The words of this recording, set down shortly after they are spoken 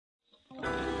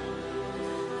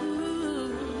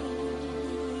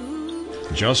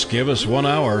Just give us 1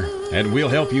 hour, and we'll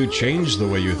help you change the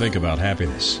way you think about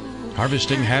happiness.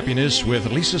 Harvesting Happiness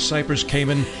with Lisa Cypers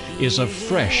Kamen is a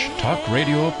fresh talk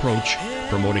radio approach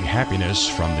promoting happiness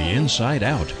from the inside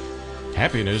out.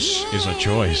 Happiness is a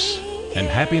choice, and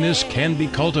happiness can be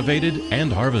cultivated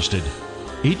and harvested.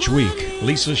 Each week,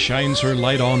 Lisa shines her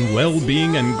light on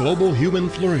well-being and global human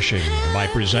flourishing by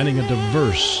presenting a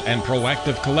diverse and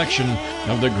proactive collection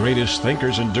of the greatest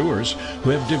thinkers and doers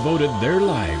who have devoted their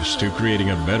lives to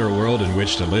creating a better world in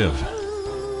which to live.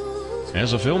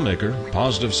 As a filmmaker,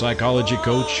 positive psychology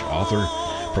coach, author,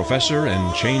 professor,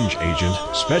 and change agent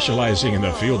specializing in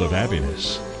the field of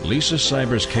happiness, Lisa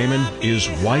Cypers Kamen is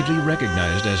widely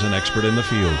recognized as an expert in the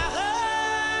field.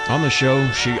 On the show,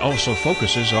 she also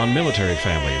focuses on military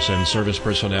families and service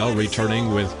personnel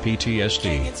returning with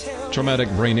PTSD, traumatic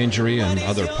brain injury, and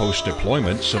other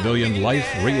post-deployment civilian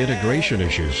life reintegration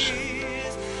issues.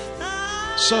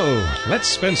 So, let's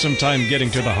spend some time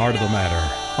getting to the heart of the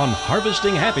matter on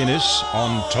Harvesting Happiness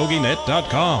on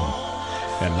TogiNet.com.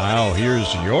 And now,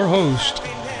 here's your host,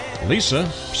 Lisa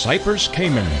Cypers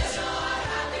Kamen.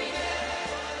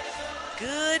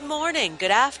 Good morning,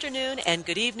 good afternoon, and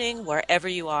good evening, wherever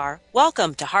you are.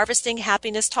 Welcome to Harvesting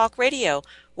Happiness Talk Radio,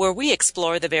 where we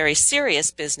explore the very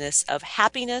serious business of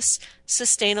happiness,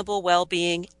 sustainable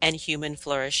well-being, and human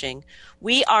flourishing.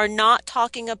 We are not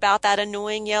talking about that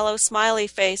annoying yellow smiley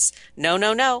face. No,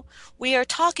 no, no. We are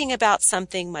talking about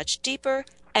something much deeper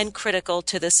and critical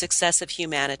to the success of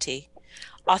humanity.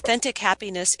 Authentic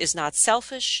happiness is not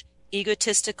selfish,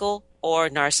 egotistical, or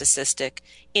narcissistic.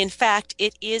 In fact,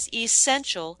 it is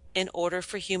essential in order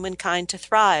for humankind to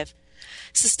thrive.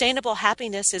 Sustainable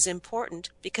happiness is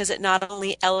important because it not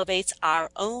only elevates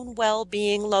our own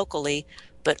well-being locally,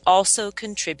 but also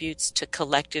contributes to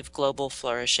collective global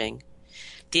flourishing.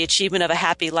 The achievement of a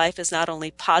happy life is not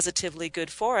only positively good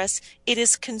for us, it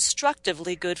is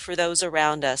constructively good for those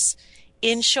around us.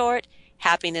 In short,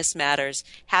 happiness matters.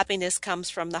 Happiness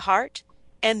comes from the heart,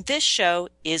 and this show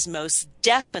is most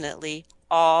definitely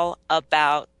all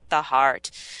about the heart.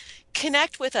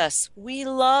 Connect with us. We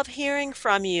love hearing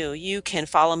from you. You can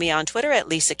follow me on Twitter at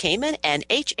Lisa Kamen and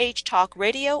HH Talk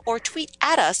Radio, or tweet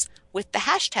at us with the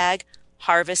hashtag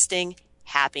Harvesting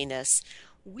Happiness.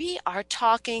 We are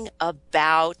talking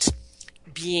about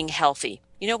being healthy.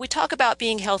 You know, we talk about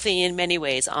being healthy in many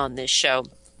ways on this show.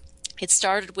 It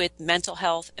started with mental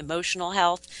health, emotional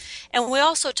health, and we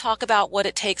also talk about what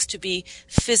it takes to be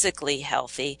physically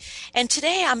healthy. And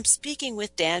today I'm speaking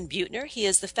with Dan Buettner. He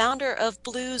is the founder of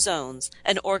Blue Zones,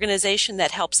 an organization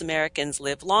that helps Americans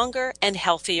live longer and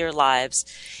healthier lives.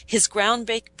 His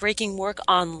groundbreaking work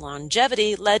on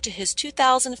longevity led to his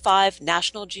 2005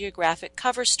 National Geographic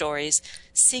cover stories,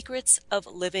 Secrets of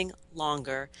Living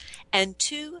Longer, and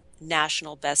 2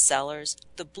 national bestsellers,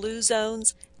 The Blue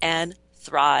Zones and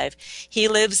Thrive. He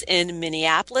lives in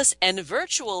Minneapolis, and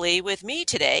virtually with me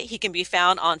today, he can be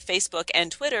found on Facebook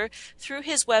and Twitter through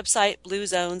his website,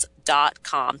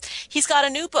 bluezones.com. He's got a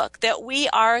new book that we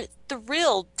are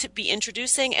thrilled to be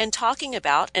introducing and talking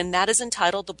about, and that is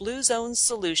entitled The Blue Zones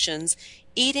Solutions,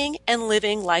 Eating and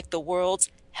Living Like the World's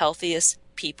Healthiest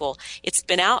People. It's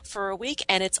been out for a week,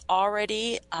 and it's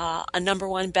already a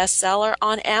 #1 bestseller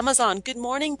on Amazon. Good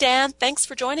morning, Dan. Thanks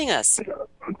for joining us.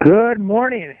 Good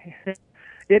morning.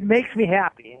 It makes me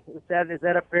happy. Is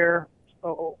that a fair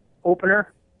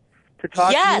opener to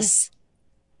talk Yes.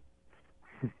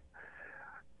 to you?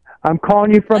 I'm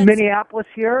calling you from Minneapolis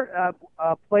here,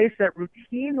 a place that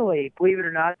routinely, believe it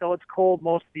or not, though it's cold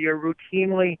most of the year,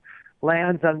 routinely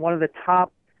lands on one of the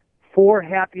top 4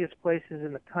 happiest places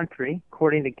in the country,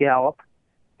 according to Gallup.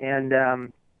 And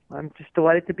I'm just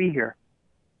delighted to be here.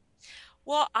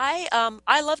 Well,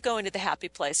 I love going to the happy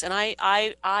place, and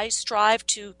I strive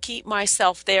to keep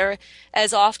myself there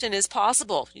as often as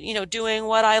possible, you know, doing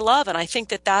what I love. And I think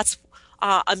that that's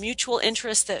a mutual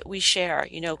interest that we share,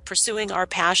 you know, pursuing our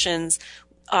passions,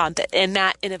 and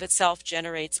that in of itself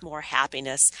generates more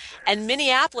happiness. And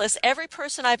Minneapolis, every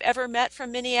person I've ever met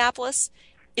from Minneapolis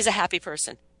is a happy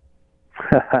person.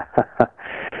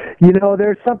 You know,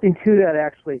 there's something to that,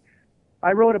 actually.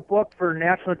 I wrote a book for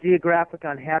National Geographic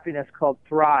on happiness called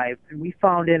Thrive, and we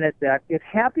found in it that if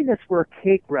happiness were a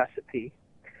cake recipe,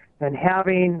 and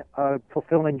having a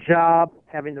fulfilling job,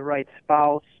 having the right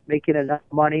spouse, making enough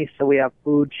money so we have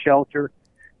food, shelter,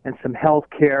 and some health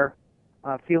care,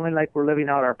 feeling like we're living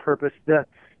out our purpose, the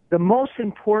most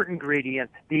important ingredient,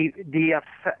 the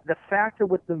factor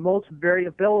with the most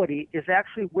variability is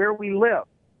actually where we live.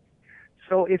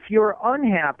 So if you're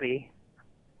unhappy,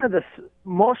 one of the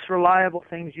most reliable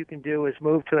things you can do is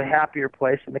move to a happier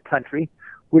place in the country,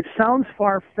 which sounds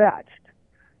far-fetched.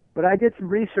 But I did some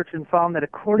research and found that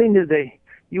according to the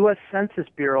U.S. Census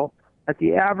Bureau that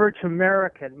the average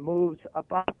American moves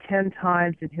about 10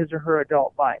 times in his or her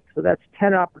adult life. So that's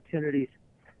 10 opportunities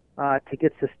to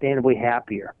get sustainably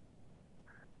happier.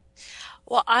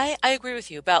 Well, I agree with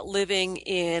you about living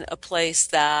in a place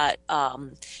that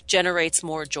generates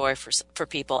more joy for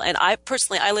people. And I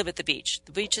personally, I live at the beach.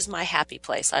 The beach is my happy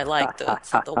place. I like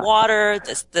the water,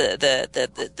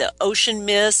 the ocean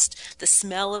mist, the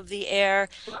smell of the air,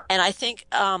 and I think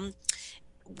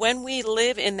when we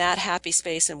live in that happy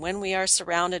space and when we are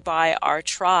surrounded by our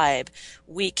tribe,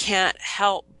 we can't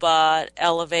help but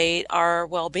elevate our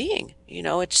well-being. You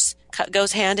know, it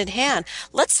goes hand in hand.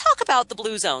 Let's talk about the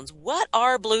blue zones. What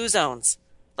are blue zones?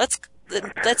 Let's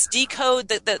decode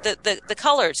the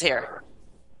colors here.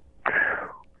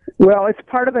 Well, it's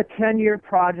part of a 10-year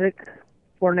project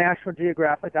for National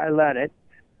Geographic. I led it,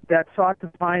 that sought to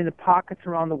find the pockets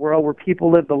around the world where people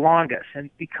live the longest. And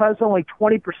because only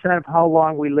 20% of how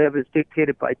long we live is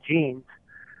dictated by genes,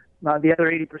 the other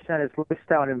 80% is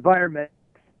lifestyle and environment,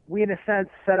 we in a sense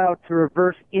set out to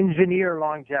reverse engineer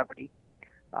longevity,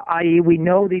 i.e. we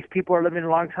know these people are living a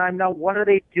long time. Now, what are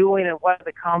they doing and what are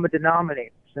the common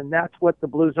denominators? And that's what the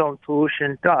Blue Zone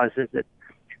solution does, is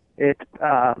it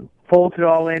folds it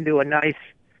all into a nice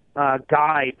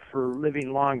guide for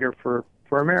living longer for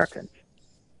Americans.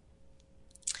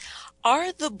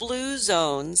 Are the blue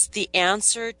zones the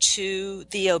answer to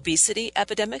the obesity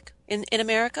epidemic in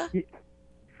America?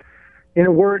 In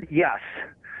a word, yes.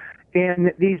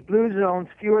 In these blue zones,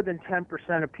 fewer than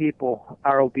 10% of people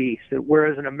are obese,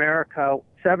 whereas in America,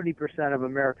 70% of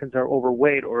Americans are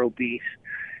overweight or obese.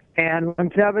 And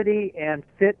longevity and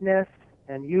fitness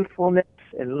and youthfulness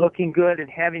and looking good and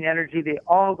having energy, they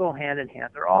all go hand in hand.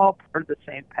 They're all part of the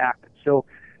same package. So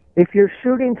if you're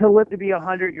shooting to live to be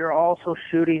 100, you're also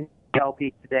shooting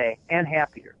healthy today and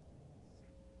happier.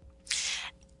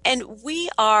 And we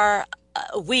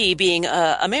being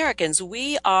Americans,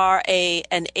 we are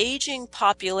an aging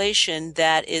population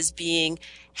that is being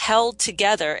held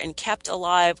together and kept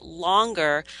alive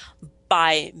longer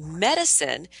by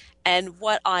medicine. And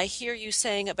what I hear you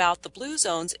saying about the blue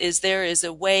zones is there is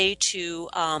a way to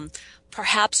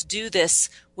perhaps do this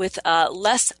with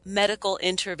less medical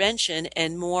intervention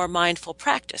and more mindful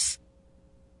practice.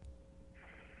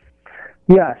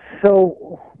 Yes.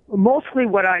 So mostly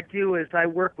what I do is I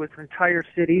work with entire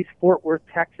cities, Fort Worth,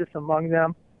 Texas among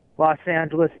them, Los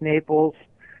Angeles, Naples,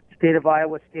 state of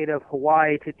Iowa, state of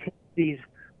Hawaii, to take these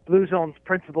Blue Zones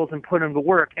principles and put them to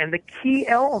work. And the key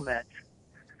element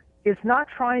is not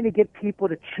trying to get people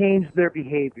to change their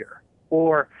behavior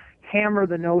or hammer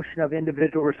the notion of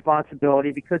individual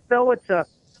responsibility, because though it's a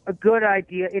good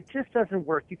idea, it just doesn't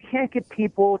work. You can't get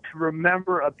people to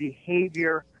remember a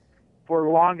behavior for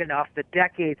long enough, the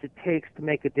decades it takes to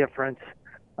make a difference,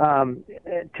 to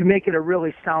make it a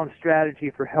really sound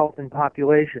strategy for health and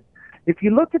population. If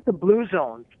you look at the blue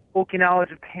zones, Okinawa,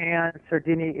 Japan,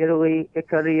 Sardinia, Italy,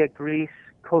 Icaria, Greece,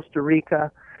 Costa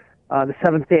Rica, the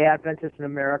Seventh-day Adventists in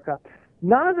America,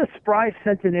 none of the spry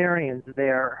centenarians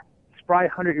there, spry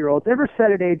 100-year-olds, ever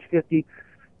said at age 50,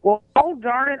 well, oh,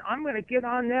 darn it, I'm going to get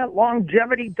on that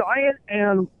longevity diet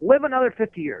and live another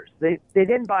 50 years. They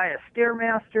didn't buy a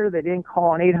Stairmaster. They didn't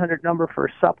call an 800 number for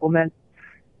a supplement.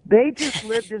 They just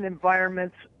lived in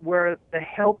environments where the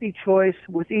healthy choice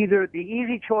was either the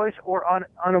easy choice or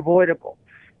unavoidable.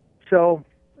 So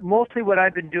mostly what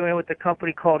I've been doing with the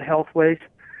company called Healthways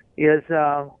is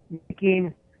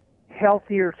making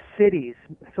healthier cities.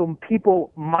 So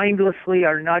people mindlessly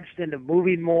are nudged into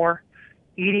moving more,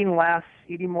 eating less,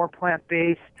 eating more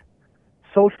plant-based,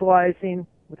 socializing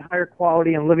with higher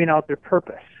quality, and living out their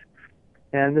purpose.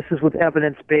 And this is with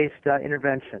evidence-based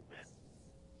interventions.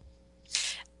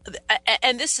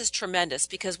 And this is tremendous,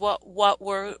 because what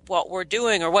we're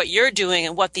doing, or what you're doing,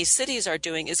 and what these cities are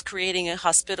doing, is creating a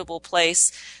hospitable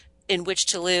place in which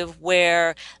to live,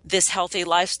 where this healthy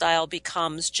lifestyle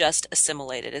becomes just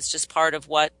assimilated. It's just part of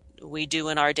what we do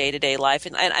in our day-to-day life.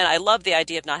 And I love the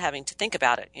idea of not having to think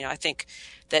about it. You know, I think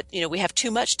that, we have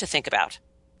too much to think about.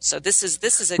 So this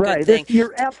is a good thing.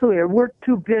 You're absolutely right. We're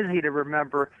too busy to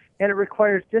remember, and it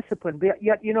requires discipline. But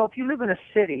yet, if you live in a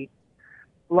city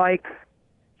like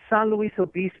San Luis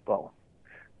Obispo,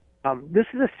 this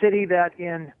is a city that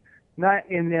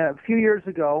a few years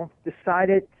ago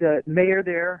decided, the mayor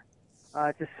there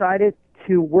decided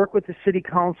to work with the city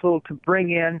council to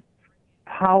bring in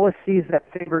policies that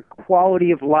favor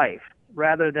quality of life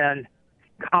rather than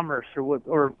commerce or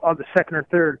the second or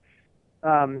third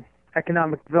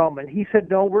economic development. He said,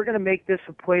 no, we're going to make this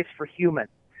a place for humans.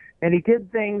 And he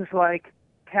did things like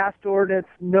passed ordinance,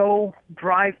 no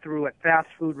drive-through at fast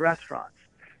food restaurants.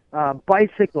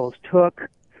 Bicycles took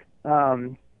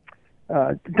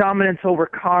dominance over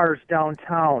cars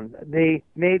downtown. They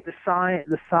made the size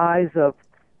of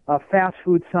fast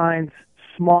food signs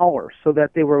smaller so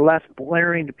that they were less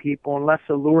blaring to people and less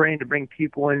alluring to bring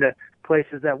people into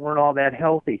places that weren't all that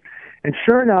healthy. And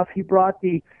sure enough, he brought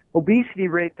the obesity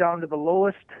rate down to the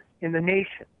lowest in the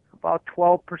nation. About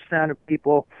 12% of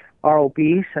people are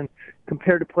obese, and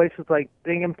compared to places like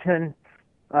Binghamton,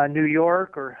 New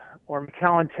York, or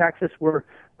McAllen, Texas, where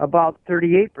about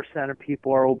 38% of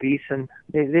people are obese, and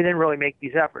they didn't really make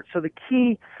these efforts. So the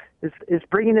key is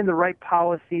bringing in the right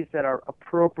policies that are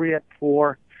appropriate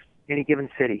for any given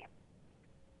city.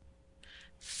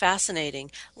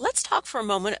 Fascinating. Let's talk for a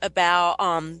moment about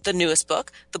the newest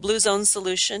book, The Blue Zone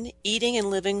Solution, Eating and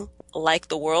Living Like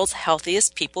the World's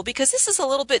Healthiest People, because this is a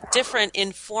little bit different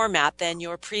in format than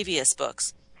your previous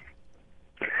books.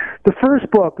 The first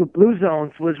book, The Blue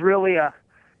Zones, was really a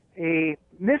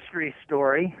mystery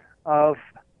story of,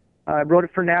 I wrote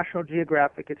it for National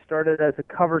Geographic. It started as a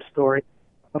cover story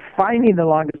of finding the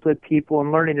longest lived people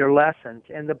and learning their lessons.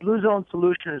 And the Blue Zone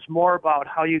Solution is more about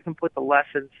how you can put the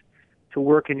lessons to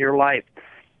work in your life.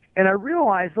 And I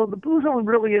realized, though, the Blue Zone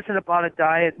really isn't about a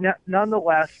diet.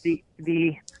 Nonetheless, the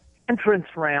entrance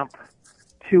ramp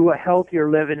to a healthier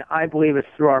living, I believe, is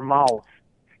through our mouths.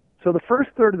 So the first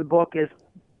third of the book is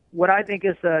what I think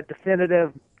is a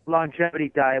definitive longevity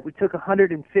diet. We took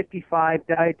 155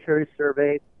 dietary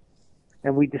surveys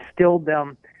and we distilled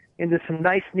them into some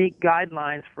nice, neat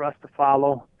guidelines for us to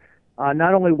follow,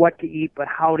 not only what to eat, but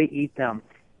how to eat them.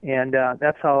 And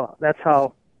that's how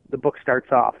the book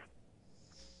starts off.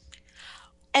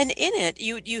 And in it,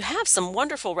 you have some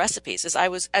wonderful recipes. As I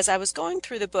was going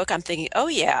through the book, I'm thinking, oh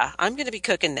yeah, I'm going to be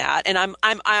cooking that. And I'm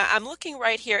looking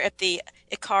right here at the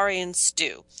Icarian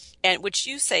stew, and which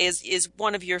you say is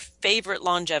one of your favorite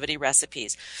longevity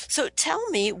recipes. So tell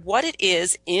me what it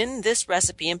is in this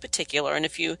recipe in particular. And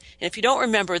if you don't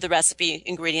remember the recipe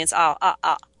ingredients, I'll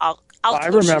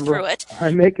push you through it.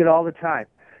 I make it all the time.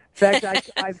 In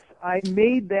fact, I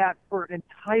made that for an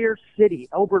entire city,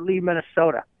 Albert Lea,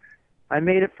 Minnesota. I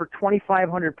made it for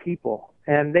 2,500 people,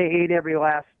 and they ate every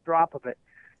last drop of it.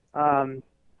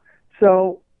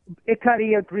 So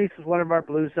Icarian grease is one of our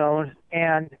blue zones,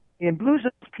 and in blue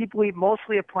zones, people eat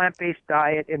mostly a plant-based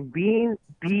diet, and beans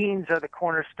are the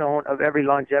cornerstone of every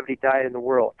longevity diet in the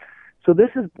world. So this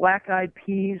is black-eyed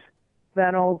peas,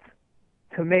 fennels,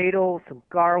 tomatoes, some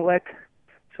garlic,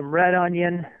 some red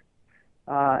onion,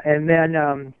 and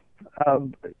then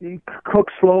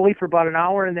cook slowly for about an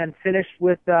hour, and then finish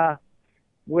with some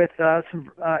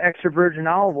extra virgin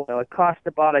olive oil. It costs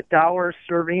about $1 a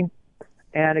serving,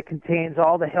 and it contains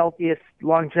all the healthiest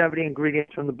longevity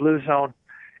ingredients from the Blue Zone.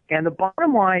 And the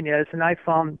bottom line is, and I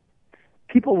found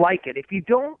people like it. If you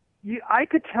don't, I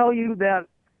could tell you that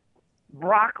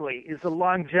broccoli is a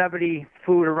longevity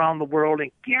food around the world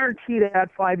and guarantee to add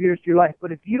 5 years to your life.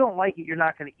 But if you don't like it, you're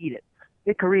not going to eat it.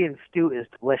 Icarian stew is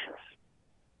delicious.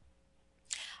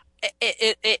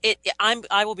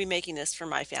 I will be making this for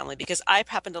my family because I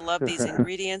happen to love these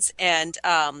ingredients, and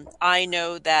I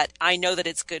know that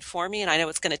it's good for me, and I know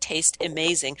it's going to taste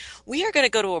amazing. We are going to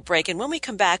go to a break, and when we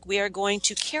come back, we are going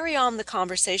to carry on the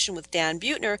conversation with Dan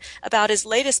Buettner about his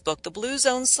latest book, The Blue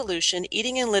Zone Solution: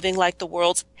 Eating and Living Like the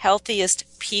World's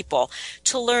Healthiest People.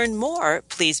 To learn more,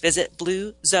 please visit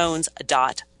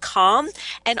bluezones.com.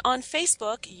 And on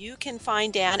Facebook, you can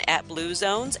find Dan at Blue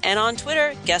Zones. And on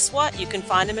Twitter, guess what? You can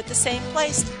find him at the same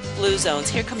place, Blue Zones.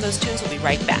 Here come those tunes. We'll be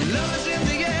right back. Love is in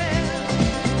the air.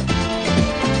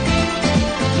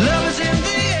 Love is in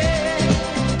the air.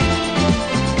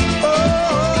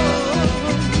 Oh.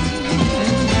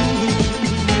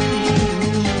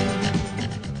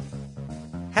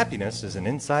 Happiness is an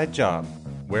inside job.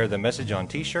 Wear the message on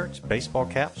t-shirts, baseball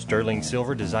caps, sterling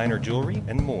silver designer jewelry,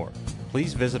 and more.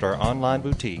 Please visit our online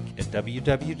boutique at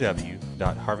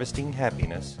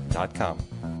www.harvestinghappiness.com.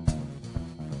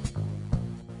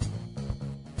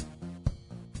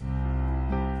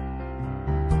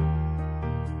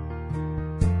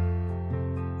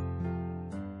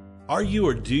 Are you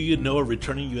or do you know a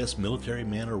returning U.S. military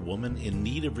man or woman in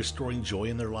need of restoring joy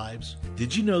in their lives?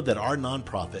 Did you know that our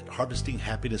nonprofit, Harvesting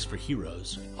Happiness for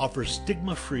Heroes, offers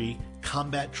stigma-free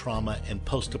combat trauma and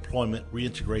post-deployment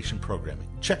reintegration programming?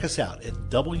 Check us out at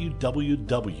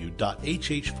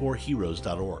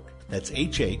www.hh4heroes.org. That's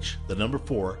HH, the number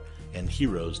 4, and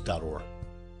heroes.org.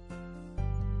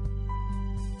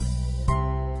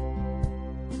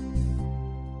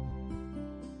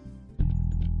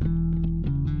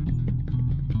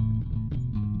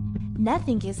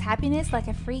 Nothing gives happiness like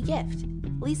a free gift.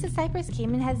 Lisa Cypress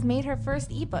Kamen has made her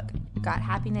first ebook, Got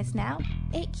Happiness Now?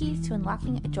 8 Keys to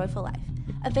Unlocking a Joyful Life,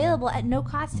 available at no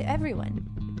cost to everyone.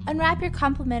 Unwrap your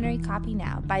complimentary copy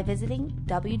now by visiting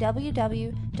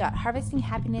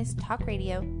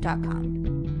www.harvestinghappinesstalkradio.com.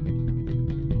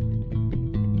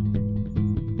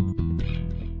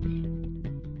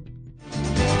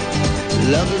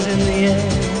 Love is in the air,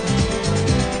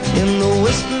 in the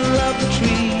whisper of the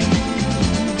tree.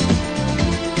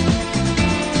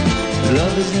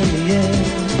 Love is in the air,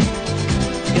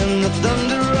 in the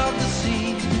thunder of the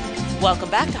sea. Welcome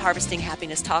back to Harvesting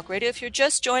Happiness Talk Radio. If you're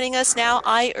just joining us now,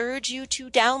 I urge you to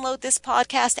download this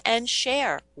podcast and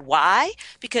share. Why?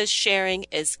 Because sharing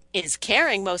is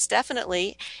caring, most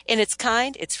definitely. And it's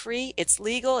kind, it's free, it's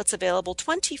legal, it's available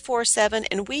 24/7,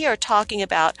 and we are talking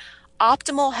about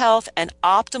optimal health and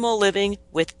optimal living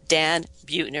with Dan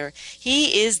Buettner.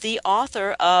 He is the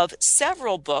author of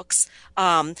several books,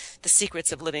 The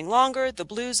Secrets of Living Longer, The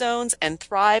Blue Zones, and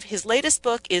Thrive. His latest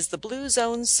book is The Blue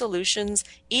Zones Solutions,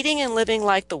 Eating and Living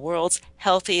Like the World's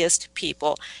Healthiest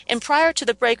People. And prior to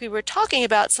the break, we were talking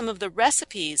about some of the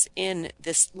recipes in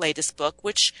this latest book,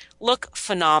 which look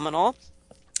phenomenal.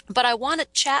 But I want to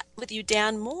chat with you,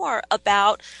 Dan, more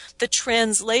about the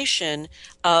translation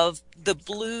of the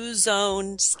blue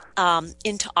zones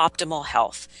into optimal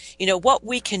health. You know, what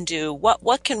we can do,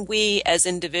 what can we as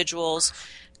individuals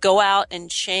go out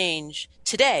and change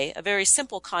today, a very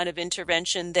simple kind of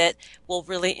intervention that will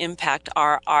really impact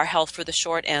our health for the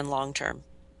short and long term.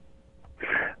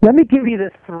 Let me give you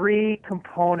the three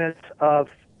components of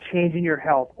changing your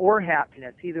health or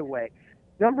happiness, either way.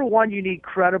 Number one, you need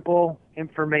credible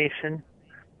information.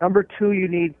 Number two, you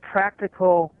need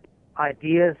practical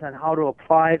ideas on how to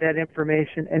apply that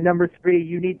information. And number three,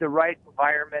 you need the right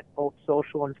environment, both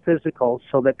social and physical,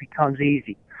 so that it becomes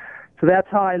easy. So that's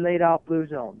how I laid out blue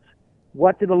zones.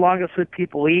 What do the longest lived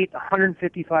people eat?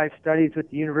 155 studies with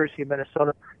the University of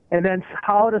Minnesota. And then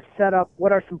how to set up,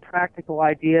 what are some practical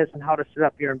ideas on how to set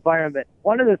up your environment.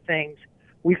 One of the things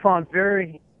we found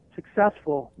very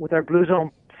successful with our blue zone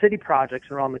city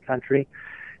projects around the country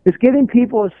is giving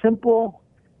people a simple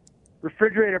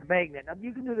refrigerator magnet. Now,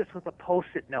 you can do this with a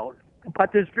Post-it note,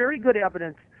 but there's very good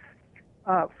evidence.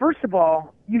 First of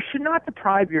all, you should not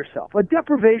deprive yourself. A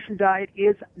deprivation diet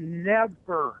is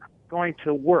never going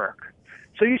to work.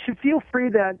 So you should feel free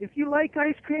that if you like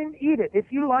ice cream, eat it.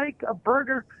 If you like a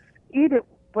burger, eat it,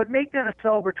 but make that a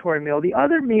celebratory meal. The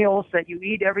other meals that you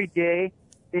eat every day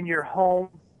in your home,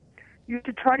 you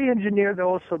should try to engineer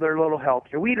those so they're a little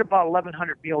healthier. We eat about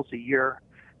 1,100 meals a year.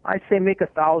 I say make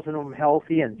 1,000 of them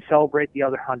healthy and celebrate the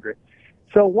other 100.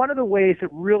 So one of the ways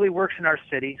it really works in our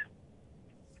cities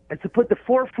is to put the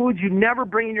 4 foods you never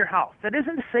bring in your house. That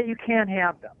isn't to say you can't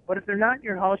have them, but if they're not in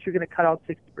your house, you're going to cut out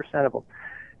 60% of them.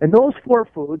 And those 4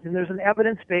 foods, and there's an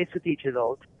evidence base with each of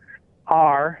those,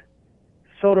 are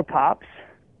soda pops,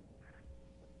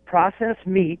 processed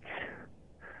meats,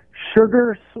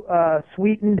 sugar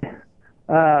sweetened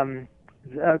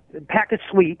packaged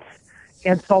sweets,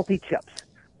 and salty chips.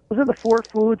 Those are the 4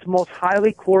 foods most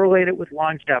highly correlated with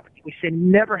longevity. We say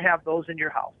never have those in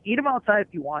your house. Eat them outside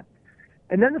if you want.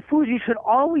 And then the foods you should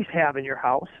always have in your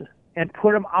house and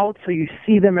put them out so you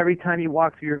see them every time you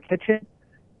walk through your kitchen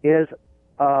is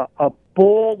a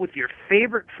bowl with your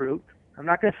favorite fruit. I'm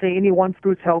not going to say any one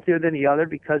fruit's healthier than the other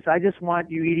because I just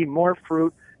want you eating more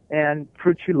fruit and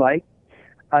fruits you like.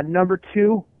 Number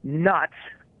 2, nuts.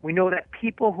 We know that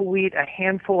people who eat a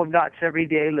handful of nuts every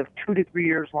day live 2 to 3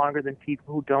 years longer than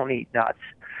people who don't eat nuts.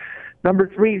 Number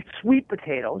 3, sweet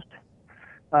potatoes.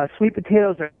 Sweet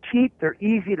potatoes are cheap. They're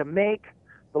easy to make.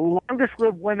 The longest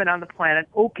lived women on the planet,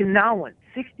 Okinawan,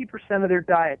 60% of their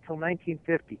diet till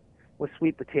 1950 was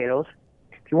sweet potatoes.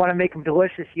 If you want to make them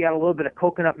delicious, you add a little bit of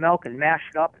coconut milk and mash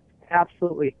it up. It's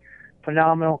absolutely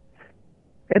phenomenal.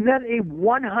 And then a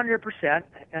 100%,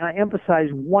 and I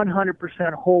emphasize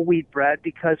 100% whole wheat bread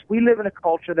because we live in a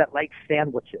culture that likes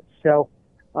sandwiches. So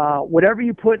whatever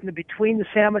you put in between the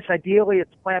sandwich, ideally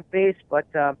it's plant-based, but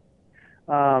have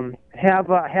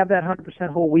that 100%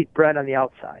 whole wheat bread on the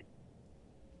outside.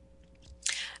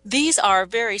 These are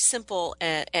very simple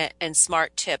and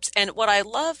smart tips. And what I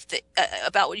love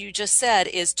about what you just said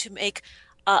is to make,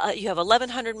 you have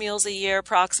 1,100 meals a year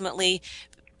approximately,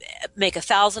 make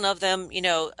 1,000 of them,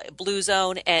 blue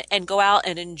zone, and go out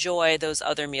and enjoy those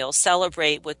other meals.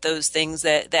 Celebrate with those things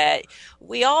that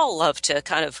we all love to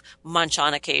kind of munch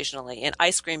on occasionally, and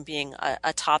ice cream being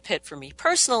a top hit for me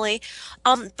personally.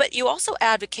 But you also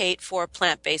advocate for a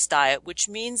plant-based diet, which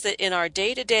means that in our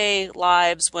day-to-day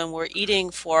lives, when we're eating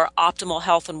for optimal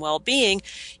health and well-being,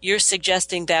 you're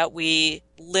suggesting that we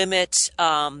limit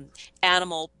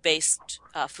animal-based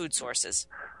food sources.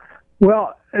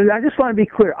 Well, I just want to be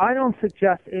clear. I don't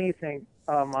suggest anything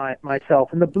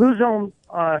myself. In the Blue Zone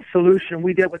solution,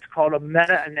 we did what's called a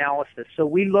meta-analysis. So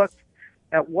we looked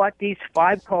at what these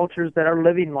 5 cultures that are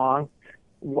living long,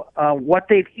 what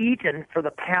they've eaten for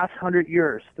the past 100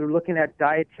 years. They're looking at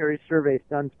dietary surveys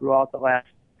done throughout the last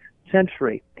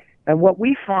century. And what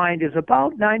we find is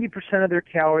about 90% of their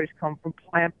calories come from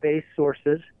plant-based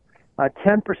sources,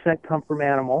 10% come from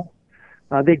animal.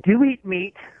 They do eat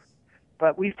meat,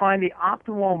 but we find the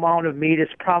optimal amount of meat is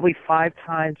probably 5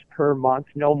 times per month,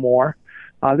 no more.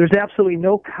 There's absolutely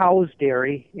no cow's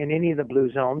dairy in any of the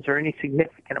blue zones or any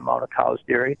significant amount of cow's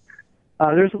dairy.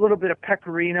 There's a little bit of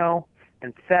pecorino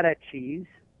and feta cheese.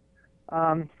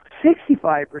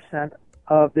 65%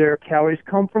 of their calories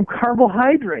come from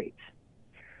carbohydrates,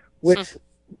 which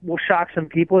will shock some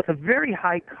people. It's a very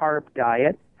high carb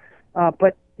diet,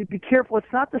 but be careful.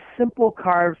 It's not the simple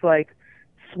carbs like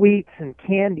sweets and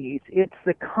candies. It's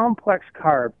the complex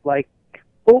carbs like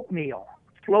oatmeal,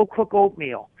 slow cook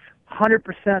oatmeal,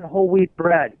 100% whole wheat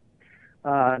bread,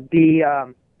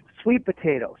 the sweet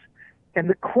potatoes. And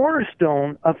the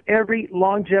cornerstone of every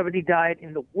longevity diet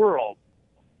in the world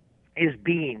is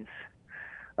beans.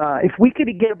 If we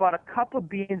could get about a cup of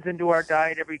beans into our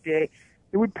diet every day,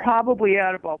 it would probably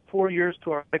add about 4 years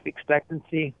to our life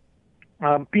expectancy.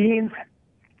 Beans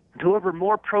deliver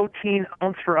more protein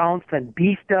ounce for ounce than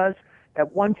beef does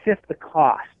at 1/5 the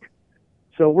cost.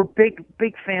 So we're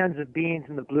big fans of beans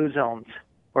in the blue zones,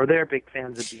 or they're big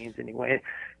fans of beans anyway.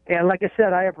 And like I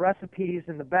said, I have recipes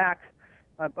in the back.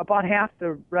 About half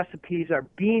the recipes are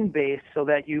bean-based so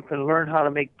that you can learn how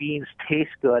to make beans taste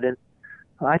good. And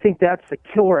I think that's the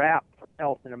killer app for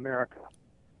health in America.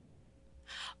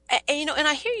 And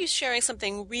I hear you sharing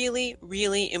something really,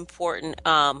 really important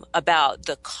about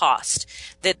the cost.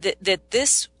 That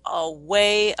this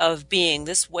way of being,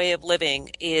 this way of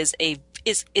living, is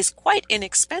quite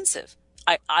inexpensive.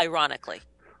 Ironically,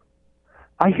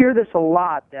 I hear this a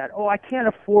lot. That I can't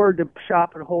afford to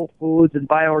shop at Whole Foods and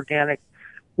buy organic.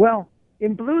 Well,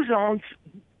 in blue zones,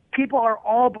 people are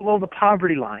all below the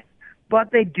poverty line,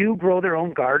 but they do grow their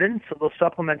own gardens, so they'll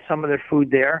supplement some of their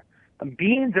food there.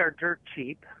 Beans are dirt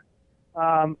cheap.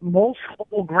 Most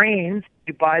whole grains,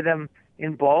 you buy them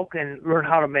in bulk and learn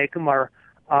how to make them, are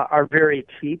very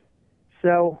cheap.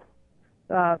 So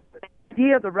the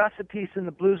idea of the recipes in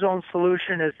the Blue Zone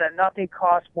solution is that nothing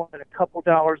costs more than a couple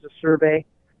dollars a survey.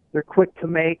 They're quick to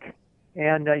make,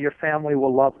 and your family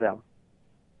will love them.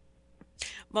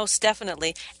 Most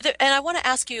definitely. And I want to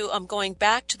ask you, going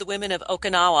back to the women of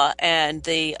Okinawa and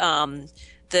the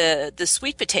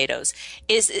sweet potatoes,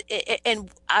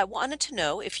 and I wanted to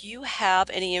know if you have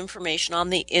any information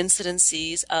on the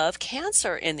incidences of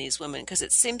cancer in these women, because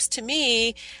it seems to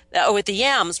me, or with the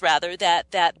yams rather,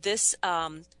 that this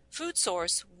food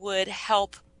source would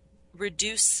help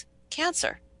reduce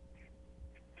cancer.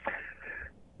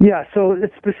 Yeah, so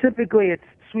it's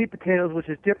sweet potatoes, which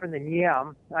is different than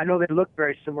yam. I know they look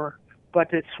very similar,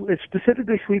 but it's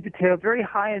specifically sweet potato, very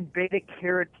high in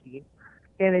beta-carotene.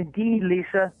 And indeed,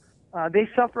 Lisa, they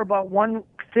suffer about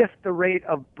 1/5 the rate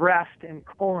of breast and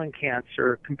colon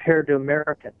cancer compared to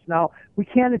Americans. Now, we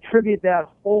can't attribute that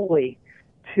wholly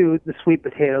to the sweet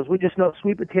potatoes. We just know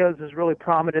sweet potatoes is really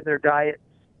prominent in their diet.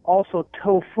 Also,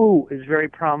 tofu is very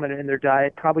prominent in their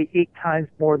diet, probably 8 times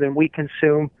more than we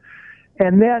consume.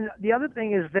 And then the other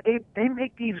thing is they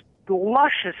make these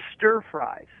luscious stir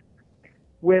fries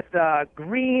with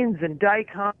greens and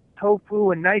daikon, tofu,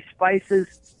 and nice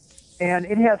spices. And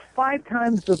it has 5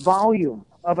 times the volume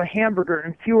of a hamburger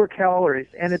and fewer calories.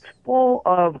 And it's full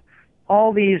of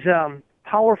all these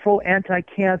powerful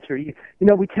anti-cancer. You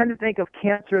know, we tend to think of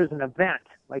cancer as an event.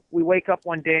 Like we wake up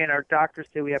one day and our doctors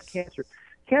say we have cancer.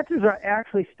 Cancers are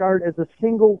actually start as a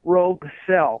single rogue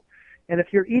cell. And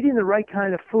if you're eating the right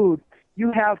kind of food, you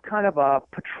have kind of a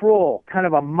patrol, kind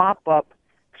of a mop-up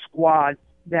squad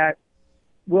that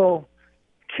will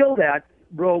kill that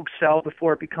rogue cell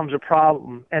before it becomes a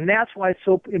problem. And that's why it's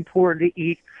so important to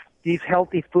eat these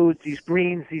healthy foods, these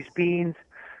greens, these beans,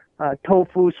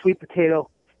 tofu, sweet potato,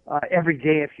 every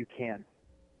day if you can.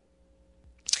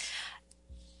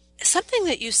 Something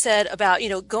that you said about,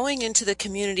 going into the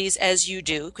communities as you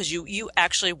do, because you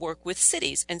actually work with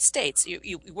cities and states.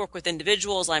 You work with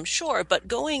individuals, I'm sure, but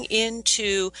going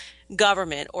into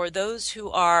government or those who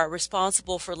are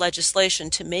responsible for legislation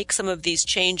to make some of these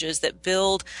changes that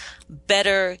build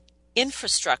better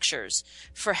infrastructures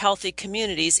for healthy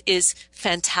communities is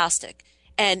fantastic.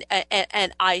 And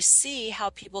I see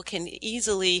how people can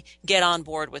easily get on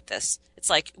board with this. It's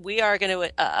like we are going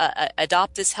to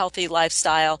adopt this healthy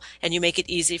lifestyle, and you make it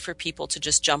easy for people to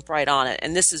just jump right on it.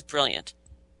 And this is brilliant.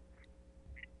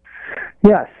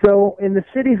 Yeah, so in the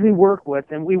cities we work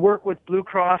with, and we work with Blue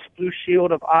Cross Blue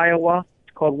Shield of Iowa,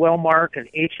 called Wellmark, and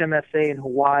HMSA in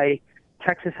Hawaii,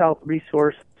 Texas Health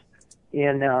Resource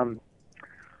in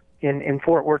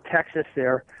Fort Worth, Texas.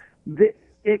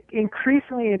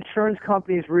 Increasingly, insurance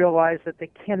companies realize that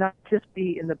they cannot just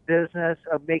be in the business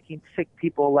of making sick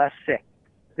people less sick.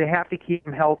 They have to keep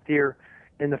them healthier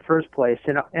in the first place.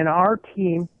 And our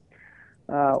team,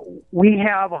 we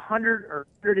have 100 or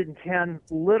 110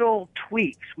 little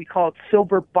tweaks. We call it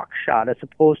silver buckshot as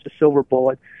opposed to silver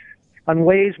bullet, on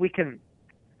ways we can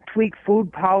tweak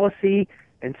food policy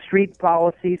and street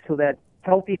policy so that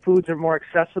healthy foods are more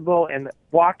accessible and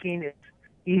walking is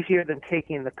easier than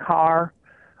taking the car.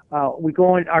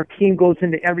 Our team goes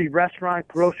into every restaurant,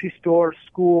 grocery store,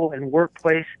 school, and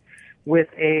workplace with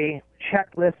a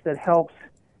checklist that helps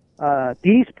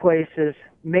these places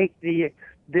make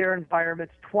their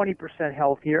environments 20%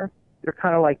 healthier. They're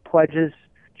kind of like pledges,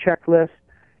 checklists.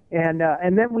 And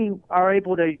then we are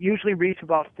able to usually reach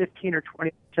about 15 or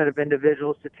 20% of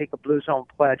individuals to take a Blue Zone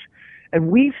pledge. And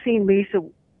we've seen, Lisa,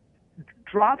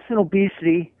 drops in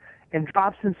obesity and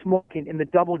drops in smoking in the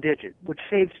double digit, which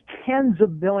saves tens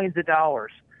of millions of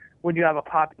dollars when you have a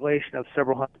population of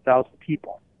several 100,000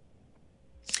 people.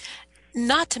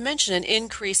 Not to mention an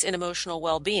increase in emotional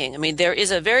well-being. I mean, there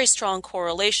is a very strong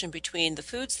correlation between the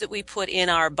foods that we put in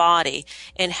our body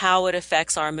and how it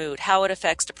affects our mood, how it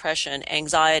affects depression,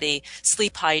 anxiety,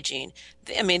 sleep hygiene.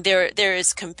 I mean, there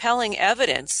is compelling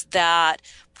evidence that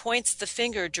points the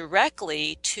finger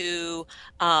directly to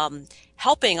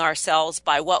helping ourselves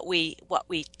by what we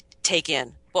take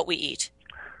in, what we eat.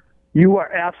 You are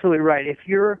absolutely right. If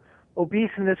you're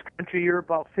obese in this country, you're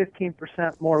about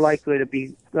 15% more likely to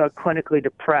be clinically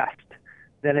depressed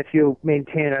than if you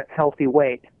maintain a healthy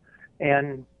weight.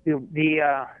 And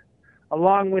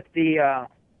along with the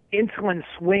insulin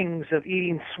swings of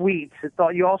eating sweets,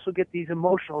 you also get these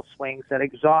emotional swings that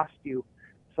exhaust you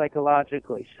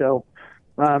psychologically. So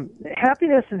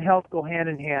happiness and health go hand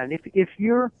in hand. If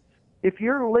you're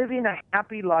living a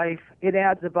happy life, it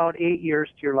adds about 8 years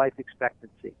to your life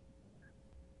expectancy.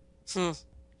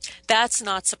 That's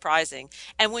not surprising.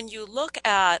 And when you look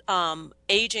at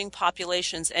aging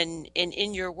populations and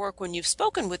in your work, when you've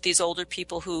spoken with these older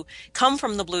people who come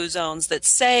from the blue zones that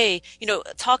say,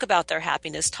 talk about their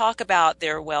happiness, talk about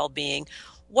their well-being,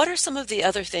 what are some of the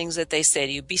other things that they say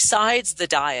to you besides the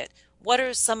diet? What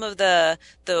are some of the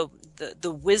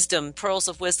wisdom, pearls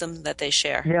of wisdom that they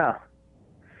share? Yeah.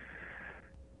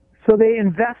 So they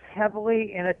invest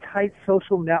heavily in a tight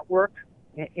social network.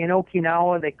 In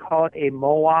Okinawa, they call it a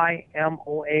moai,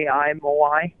 M-O-A-I,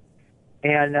 moai.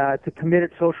 And it's a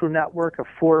committed social network of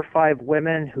 4 or 5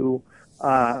 women who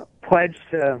pledge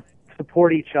to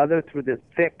support each other through the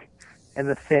thick and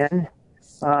the thin.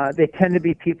 They tend to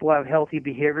be people who have healthy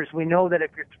behaviors. We know that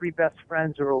if your 3 best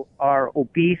friends are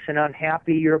obese and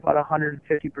unhappy, you're about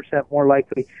 150% more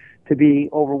likely to be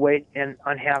overweight and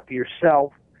unhappy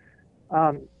yourself.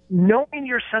 Knowing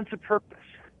your sense of purpose.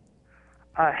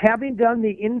 Having done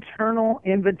the internal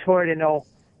inventory to know,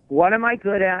 what am I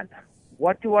good at?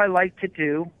 What do I like to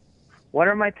do? What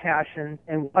are my passions?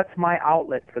 And what's my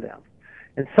outlet for them?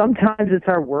 And sometimes it's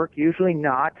our work, usually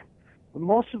not. But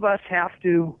most of us have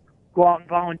to go out and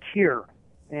volunteer.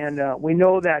 And we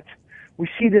know that we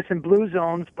see this in blue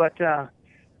zones, but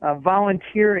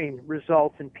volunteering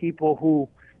results in people who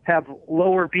have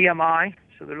lower BMI,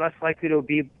 so they're less likely to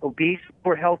be obese,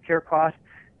 or healthcare costs,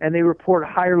 and they report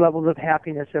higher levels of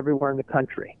happiness everywhere in the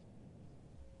country.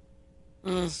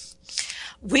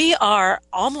 We are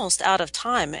almost out of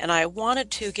time, and I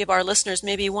wanted to give our listeners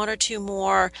maybe 1 or 2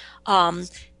 more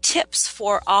tips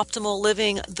for optimal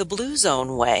living the Blue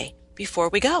Zone way before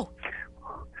we go.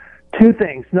 2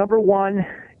 things. Number 1,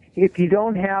 if you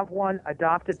don't have one,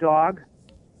 adopt a dog.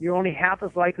 You're only half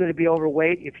as likely to be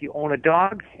overweight if you own a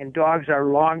dog, and dogs are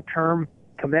long-term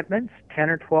commitments, 10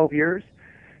 or 12 years.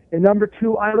 And number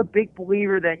 2, I'm a big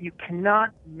believer that you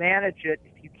cannot manage it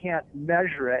if you can't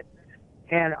measure it.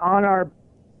 And on our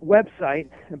website,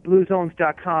 at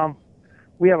bluezones.com,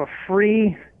 we have a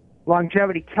free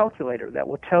longevity calculator that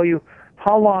will tell you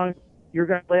how long you're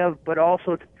going to live, but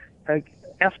also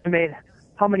estimate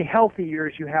how many healthy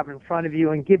years you have in front of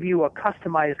you and give you a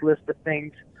customized list of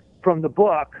things from the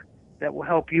book that will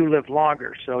help you live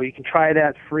longer. So you can try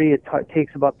that free. It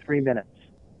takes about 3 minutes.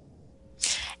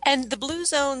 And the Blue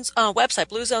Zones website,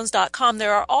 bluezones.com,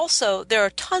 there are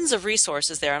tons of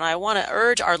resources there, and I want to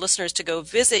urge our listeners to go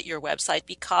visit your website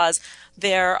because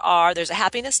there's a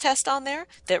happiness test on there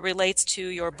that relates to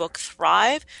your book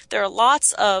Thrive. There are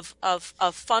lots of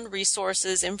fun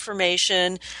resources,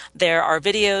 information. There are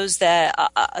videos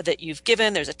that you've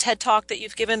given. There's a TED Talk that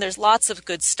you've given. There's lots of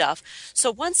good stuff.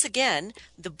 So once again,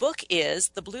 the book is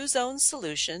The Blue Zone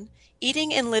Solution: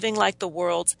 Eating and Living Like the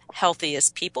World's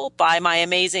Healthiest People by my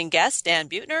amazing guest, Dan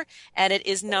Buettner. And it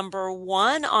is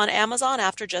 #1 on Amazon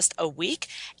after just a week.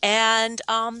 And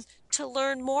to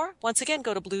learn more, once again,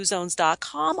 go to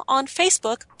bluezones.com, on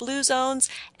Facebook, Blue Zones,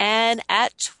 and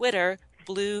at Twitter,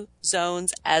 Blue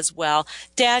Zones as well.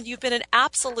 Dan, you've been an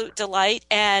absolute delight,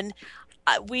 and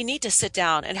we need to sit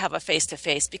down and have a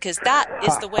face-to-face because that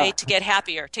is the way to get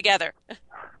happier together.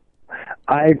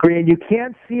 I agree, and you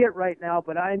can't see it right now,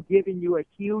 but I'm giving you a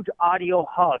huge audio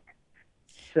hug.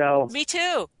 So me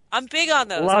too. I'm big on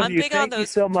those. Love you. Thank you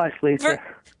so much, Lisa.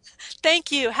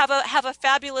 Thank you. Have a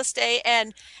fabulous day,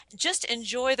 and just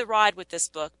enjoy the ride with this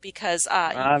book because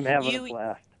I'm having a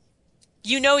blast.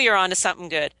 You know you're onto something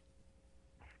good.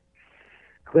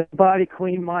 Clean body,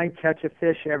 clean mind, catch a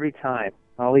fish every time.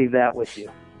 I'll leave that with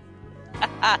you.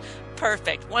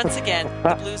 Perfect. Once again,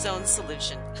 the Blue Zone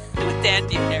Solution with Dan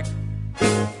Buettner.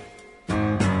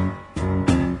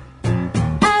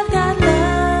 I've got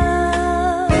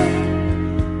love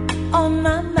on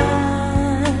my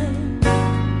mind.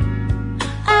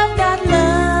 I've got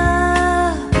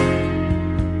love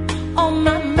on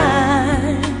my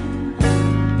mind.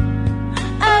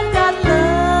 I've got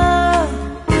love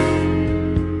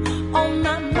on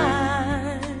my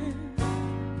mind.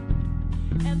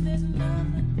 And there's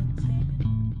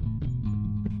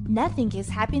Nothing gives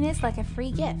happiness like a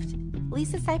free gift.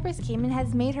 Lisa Cypress Kamen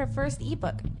has made her first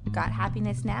ebook, Got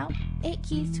Happiness Now? 8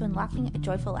 Keys to Unlocking a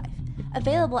Joyful Life,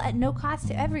 available at no cost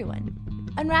to everyone.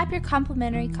 Unwrap your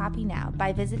complimentary copy now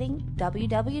by visiting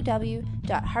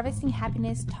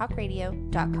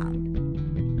www.harvestinghappinesstalkradio.com.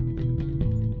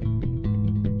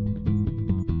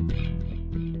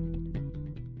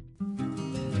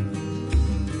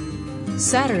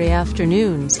 Saturday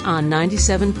afternoons on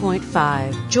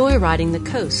 97.5, joyriding the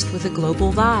coast with a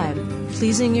global vibe,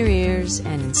 pleasing your ears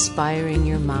and inspiring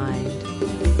your mind.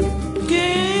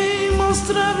 Quem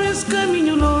mostrava esse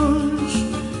caminho longe,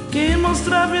 quem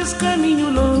mostrava esse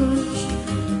caminho longe,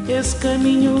 esse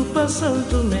caminho para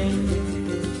Santo Tomé.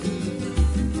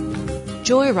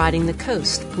 Joyriding the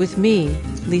coast with me,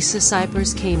 Lisa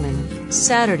Cypress Kamen,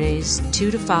 Saturdays 2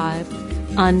 to 5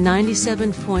 on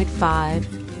 97.5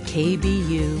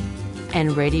 KBU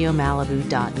and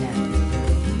RadioMalibu.net.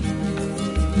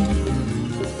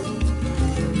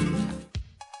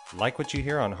 Like what you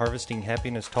hear on Harvesting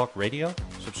Happiness Talk Radio?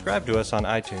 Subscribe to us on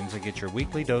iTunes and get your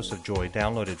weekly dose of joy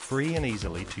downloaded free and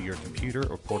easily to your computer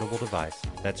or portable device.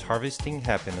 That's Harvesting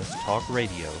Happiness Talk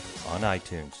Radio on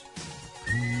iTunes.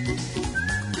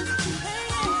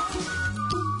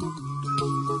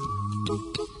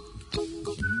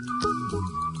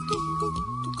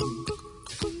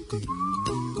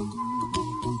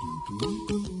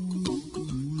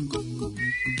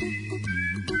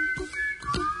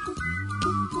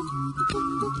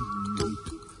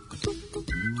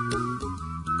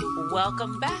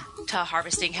 Welcome back to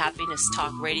Harvesting Happiness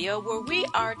Talk Radio, where we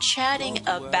are chatting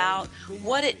about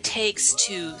what it takes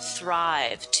to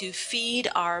thrive, to feed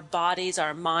our bodies,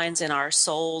 our minds, and our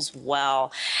souls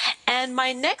well. And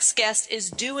my next guest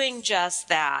is doing just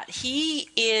that. He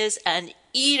is an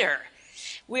eater.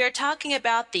 We are talking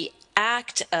about the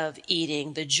act of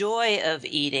eating, the joy of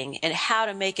eating, and how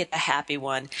to make it a happy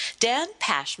one. Dan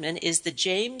Pashman is the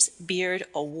James Beard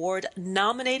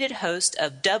Award-nominated host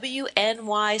of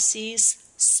WNYC's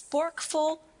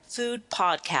Sporkful Food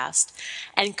Podcast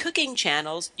and cooking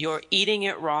channels You're Eating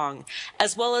It Wrong,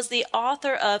 as well as the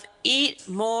author of Eat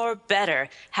More Better,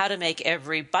 How to Make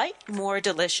Every Bite More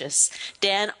Delicious.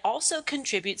 Dan also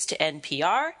contributes to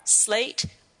NPR, Slate,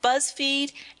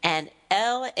 BuzzFeed, and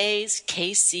LA's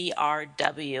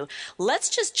KCRW. Let's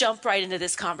just jump right into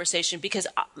this conversation because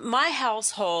my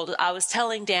household, I was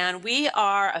telling Dan, we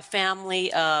are a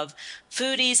family of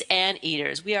foodies and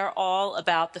eaters. We are all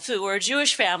about the food. We're a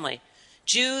Jewish family.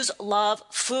 Jews love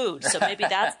food, so maybe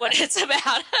that's what it's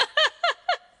about.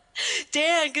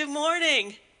 Dan, good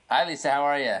morning. Hi, Lisa. How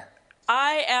are you?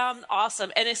 I am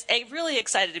awesome, and I'm really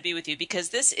excited to be with you because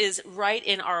this is right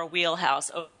in our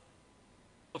wheelhouse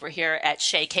over here at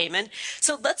Shea Kamen.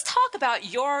 So let's talk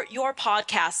about your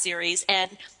podcast series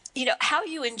and how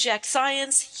you inject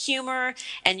science, humor,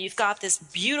 and you've got this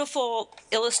beautiful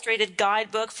illustrated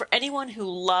guidebook for anyone who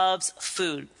loves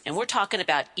food. And we're talking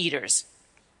about eaters.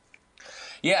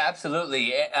 Yeah,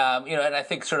 absolutely. And I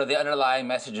think sort of the underlying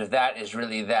message of that is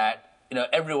really that,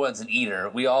 everyone's an eater.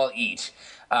 We all eat.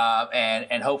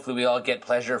 And hopefully we all get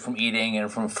pleasure from eating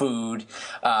and from food.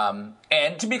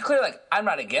 And to be clear, I'm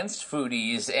not against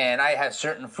foodies, and I have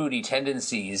certain foodie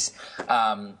tendencies.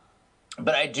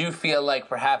 But I do feel like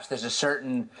perhaps there's a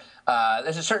certain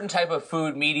there's a certain type of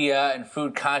food media and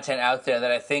food content out there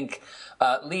that I think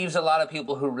leaves a lot of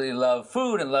people who really love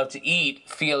food and love to eat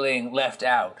feeling left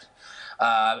out.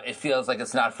 It feels like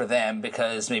it's not for them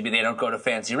because maybe they don't go to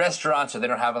fancy restaurants or they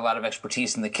don't have a lot of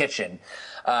expertise in the kitchen.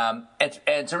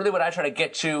 And so really what I try to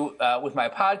get to with my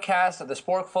podcast, The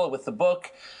Sporkful, with the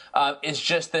book, is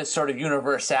just this sort of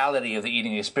universality of the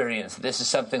eating experience. This is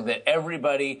something that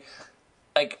everybody,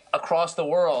 like across the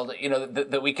world, you know,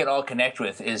 that we can all connect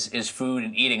with is food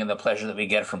and eating and the pleasure that we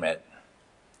get from it.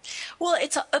 Well,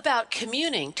 it's about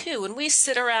communing, too. When we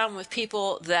sit around with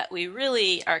people that we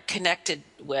really are connected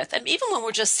with, and even when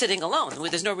we're just sitting alone,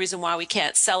 there's no reason why we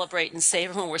can't celebrate and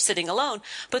savor when we're sitting alone,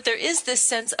 but there is this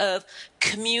sense of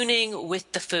communing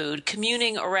with the food,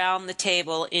 communing around the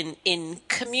table in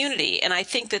community. And I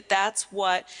think that that's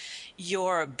what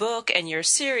your book and your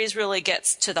series really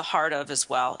gets to the heart of as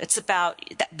well. It's about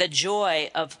the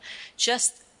joy of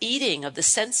just eating, of the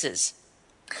senses.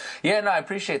 Yeah, no, I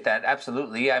appreciate that.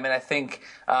 Absolutely. I mean, I think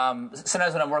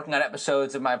sometimes when I'm working on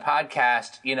episodes of my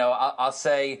podcast, you know, I'll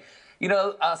say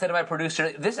to my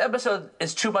producer, this episode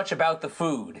is too much about the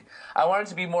food. I want it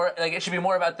to be more, like, it should be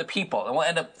more about the people. And we'll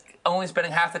end up only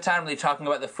spending half the time really talking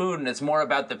about the food, and it's more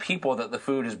about the people that the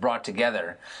food has brought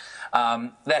together.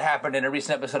 That happened in a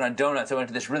recent episode on donuts. I went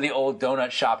to this really old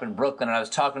donut shop in Brooklyn, and I was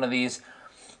talking to these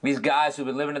guys who've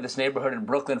been living in this neighborhood in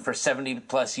Brooklyn for 70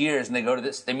 plus years, and they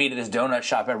meet at this donut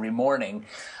shop every morning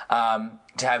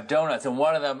to have donuts. And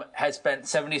one of them had spent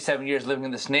 77 years living in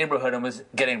this neighborhood and was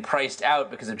getting priced out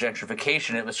because of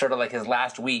gentrification. It was sort of like his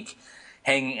last week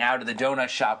hanging out at the donut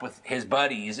shop with his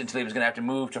buddies until he was going to have to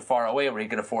move to far away where he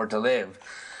could afford to live.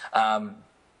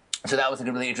 So that was a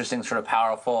really interesting, sort of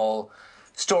powerful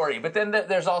story. But then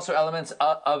there's also elements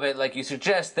of it, like you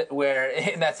suggest, that where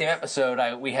in that same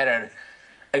episode we had an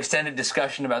extended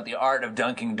discussion about the art of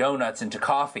dunking donuts into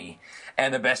coffee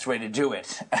and the best way to do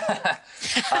it.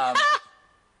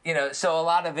 You know, so a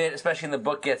lot of it, especially in the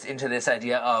book, gets into this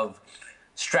idea of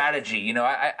strategy. You know,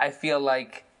 I feel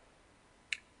like,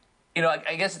 you know,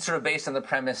 I guess it's sort of based on the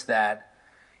premise that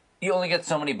you only get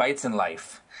so many bites in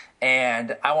life,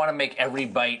 and I want to make every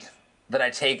bite that I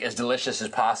take as delicious as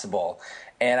possible.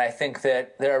 And I think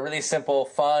that there are really simple,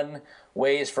 fun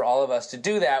ways for all of us to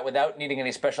do that without needing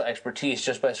any special expertise,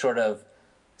 just by sort of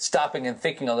stopping and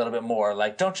thinking a little bit more.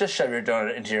 Like, don't just shove your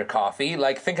donut into your coffee.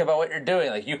 Like, think about what you're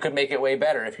doing. Like, you could make it way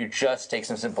better if you just take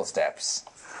some simple steps.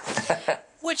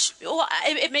 Which, well,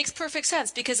 it makes perfect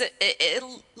sense because it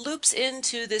loops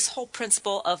into this whole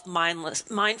principle of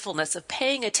mindfulness, of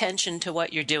paying attention to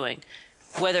what you're doing.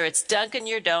 Whether it's dunking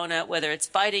your donut, whether it's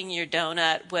biting your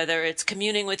donut, whether it's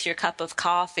communing with your cup of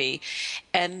coffee.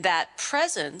 And that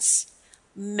presence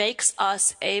makes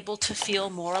us able to feel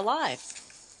more alive.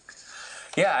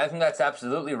 Yeah, I think that's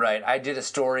absolutely right. I did a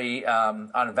story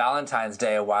on Valentine's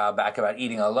Day a while back about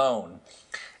eating alone.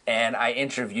 And I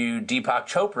interviewed Deepak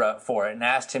Chopra for it and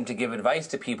asked him to give advice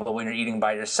to people when you're eating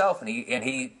by yourself. And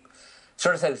he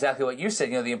sort of said exactly what you said,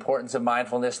 you know, the importance of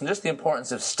mindfulness and just the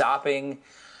importance of stopping.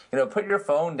 You know, put your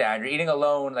phone down. You're eating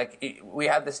alone. Like, we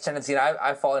have this tendency, and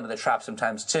I fall into the trap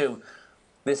sometimes too,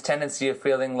 this tendency of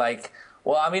feeling like,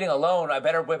 well, I'm eating alone, I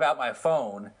better whip out my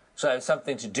phone so I have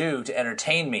something to do to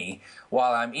entertain me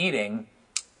while I'm eating.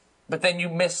 But then you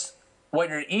miss what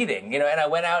you're eating, you know. And I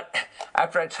went out,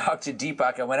 after I talked to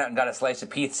Deepak, I went out and got a slice of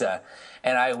pizza,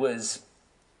 and I was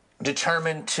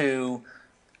determined to,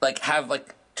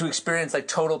 to experience,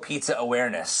 total pizza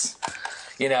awareness.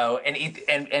 You know, and eat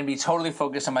and be totally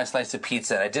focused on my slice of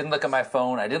pizza. I didn't look at my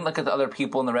phone. I didn't look at the other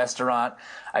people in the restaurant.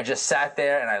 I just sat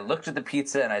there and I looked at the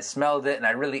pizza and I smelled it and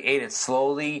I really ate it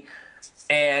slowly.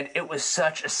 And it was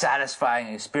such a satisfying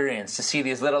experience to see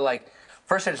these little,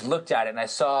 first I just looked at it and I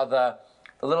saw the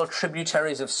little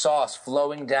tributaries of sauce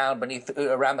flowing down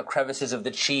around the crevices of the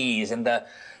cheese and the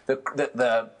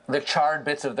charred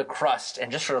bits of the crust,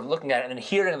 and just sort of looking at it and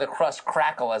hearing the crust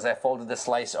crackle as I folded the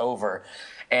slice over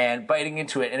and biting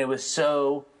into it, and it was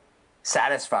so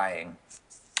satisfying.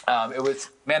 That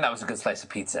was a good slice of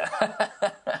pizza.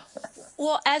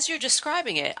 Well, as you're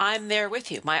describing it, I'm there with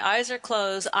you. My eyes are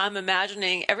closed. I'm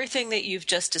imagining everything that you've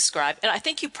just described. And I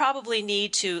think you probably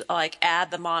need to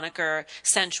add the moniker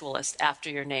sensualist after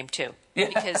your name too. Yeah.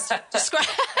 Because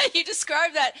you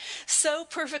describe that so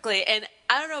perfectly. And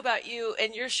I don't know about you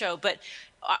and your show, but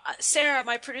Sarah,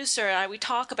 my producer, and I, we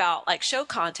talk about show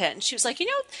content, and she was like,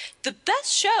 the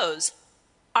best shows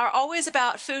are always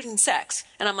about food and sex.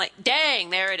 And I'm like, dang,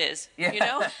 there it is. Yeah. You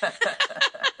know?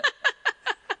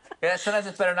 Yeah, sometimes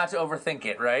it's better not to overthink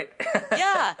it, right?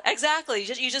 Yeah, exactly.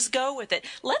 You just go with it.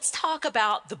 Let's talk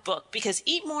about the book, because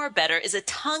Eat More Better is a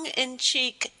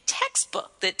tongue-in-cheek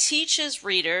textbook that teaches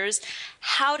readers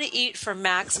how to eat for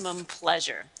maximum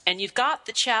pleasure. And you've got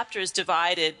the chapters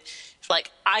divided, like,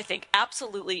 I think,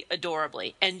 absolutely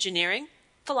adorably. Engineering,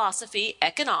 philosophy,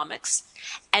 economics,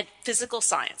 and physical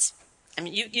science. I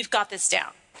mean, you've got this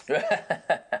down.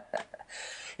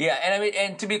 Yeah, and I mean,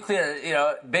 and to be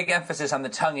clear, big emphasis on the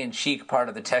tongue-in-cheek part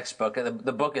of the textbook.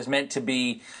 The book is meant to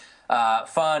be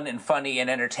fun and funny and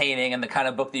entertaining, and the kind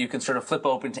of book that you can sort of flip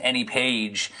open to any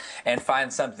page and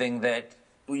find something that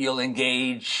you'll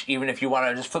engage, even if you want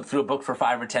to just flip through a book for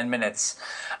 5 or 10 minutes.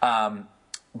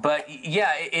 But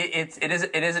yeah,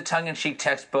 it is a tongue-in-cheek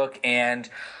textbook, and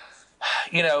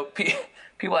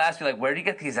people ask me, like, where do you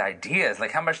get these ideas?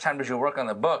 Like, how much time does you work on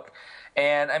the book?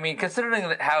 And I mean, considering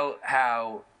that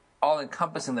how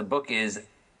all-encompassing the book is,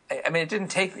 I mean,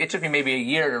 it took me maybe a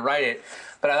year to write it,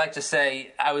 but I like to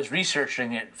say I was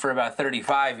researching it for about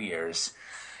 35 years.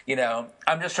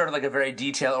 I'm just sort of like a very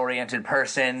detail-oriented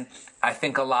person. I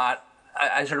think a lot.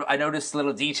 I notice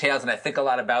little details, and I think a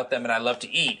lot about them, and I love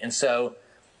to eat. And so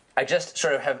I just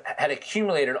sort of had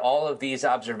accumulated all of these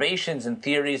observations and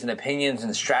theories and opinions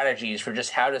and strategies for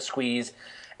just how to squeeze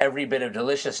every bit of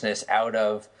deliciousness out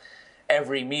of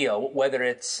every meal, whether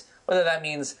that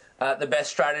means the best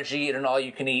strategy at an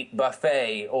all-you-can-eat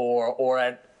buffet,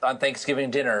 or on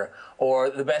Thanksgiving dinner, or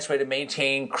the best way to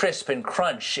maintain crisp and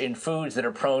crunch in foods that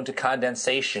are prone to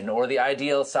condensation, or the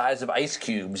ideal size of ice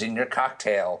cubes in your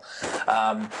cocktail,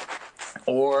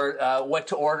 or what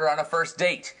to order on a first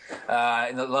date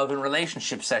in the love and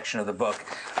relationship section of the book.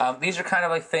 These are kind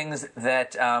of like things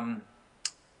that,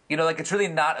 like, it's really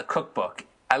not a cookbook.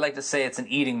 I like to say it's an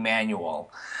eating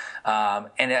manual.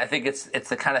 And I think it's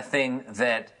the kind of thing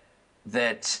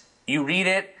that you read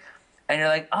it and you're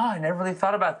like, oh, I never really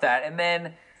thought about that. And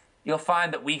then you'll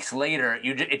find that weeks later,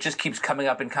 it just keeps coming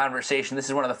up in conversation. This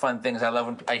is one of the fun things I love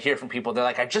when I hear from people. They're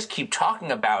like, I just keep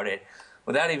talking about it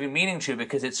without even meaning to,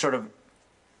 because it sort of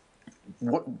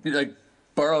like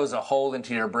burrows a hole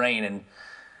into your brain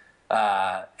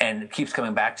and keeps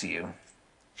coming back to you.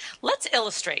 Let's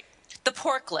illustrate. The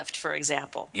pork lift, for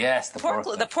example. Yes, the pork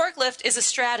lift. The pork lift is a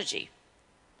strategy.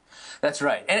 That's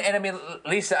right. And I mean,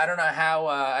 Lisa, I don't know how,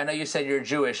 I know you said you're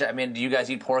Jewish. I mean, do you guys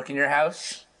eat pork in your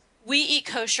house? We eat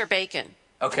kosher bacon.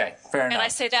 Okay, fair enough. And I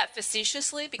say that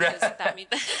facetiously because that means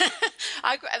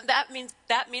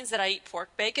that I eat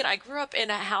pork bacon. I grew up in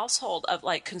a household of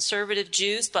like conservative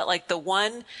Jews, but like the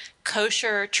one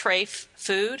kosher treif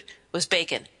food was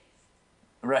bacon.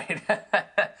 Right.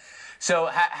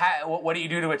 So what do you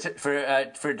do for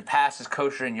it to pass as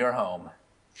kosher in your home?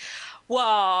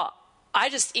 Well, I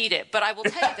just eat it. But I will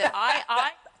tell you that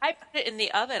I put it in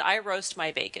the oven. I roast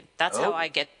my bacon. That's how I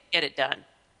get it done.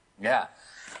 Yeah.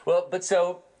 Well, but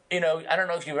so, I don't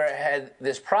know if you've ever had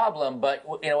this problem, but,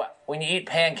 when you eat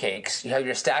pancakes, you have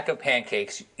your stack of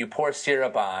pancakes, you pour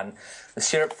syrup on, the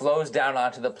syrup flows down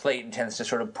onto the plate and tends to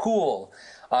sort of pool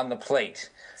on the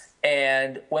plate.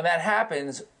 And when that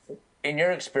happens, in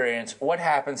your experience, what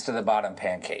happens to the bottom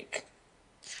pancake?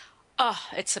 Oh,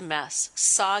 it's a mess.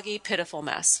 Soggy, pitiful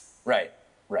mess. Right.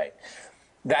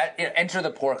 That enter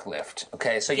the pork lift.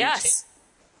 Okay, so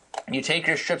you take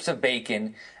your strips of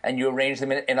bacon and you arrange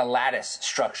them in a lattice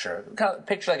structure. Kind of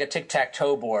picture like a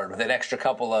tic-tac-toe board with an extra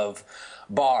couple of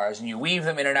bars, and you weave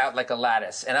them in and out like a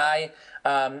lattice. And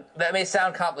that may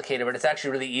sound complicated, but it's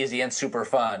actually really easy and super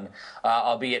fun,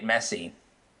 albeit messy.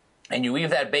 And you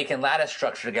weave that bacon lattice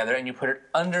structure together and you put it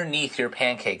underneath your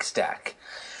pancake stack.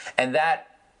 And that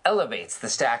elevates the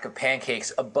stack of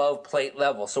pancakes above plate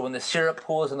level. So when the syrup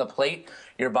pools on the plate,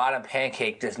 your bottom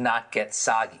pancake does not get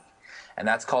soggy. And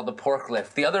that's called the pork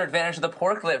lift. The other advantage of the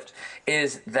pork lift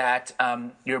is that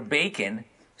your bacon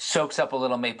soaks up a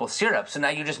little maple syrup. So now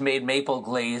you just made maple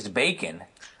glazed bacon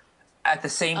at the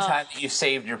same time that you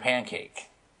saved your pancake.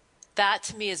 That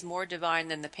to me is more divine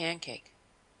than the pancake.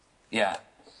 Yeah.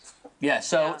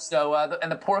 So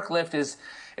the pork lift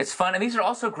it's fun, and these are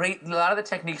also great. A lot of the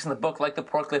techniques in the book, like the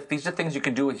pork lift, these are things you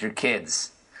can do with your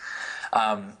kids.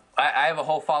 I have a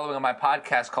whole following on my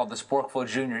podcast called the Sporkful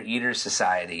Junior Eaters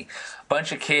Society. A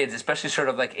bunch of kids, especially sort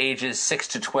of like ages 6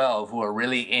 to 12, who are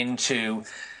really into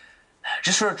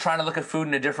just sort of trying to look at food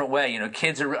in a different way.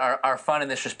 Kids are fun in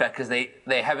this respect because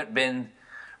they haven't been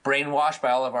brainwashed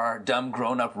by all of our dumb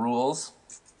grown-up rules,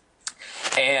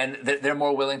 and they're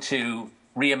more willing to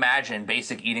reimagine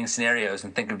basic eating scenarios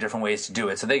and think of different ways to do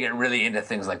it. So they get really into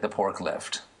things like the pork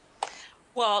lift.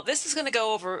 Well, this is going to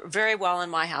go over very well in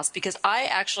my house because I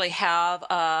actually have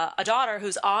a daughter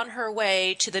who's on her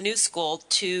way to the new school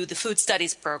to the food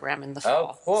studies program in the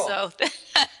fall. Oh, cool. So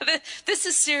this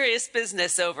is serious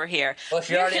business over here. Well,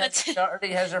 she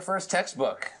already has her first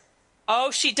textbook. Oh,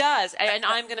 she does, and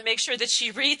I'm going to make sure that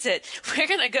she reads it. We're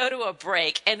going to go to a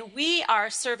break, and we are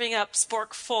serving up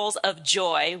sporkfuls of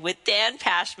joy with Dan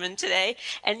Pashman today,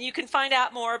 and you can find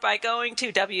out more by going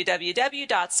to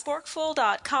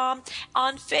www.sporkful.com.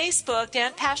 On Facebook,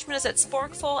 Dan Pashman is at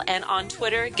Sporkful, and on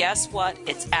Twitter, guess what?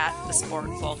 It's at the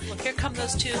Sporkful. Here come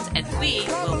those tunes, and we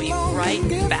will be right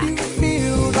back.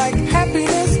 Feel like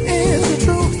happiness is the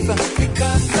truth,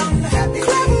 because I'm happy.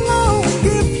 Clap along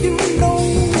if you know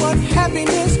what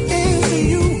happiness is to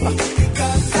you,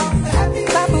 because I'm happy.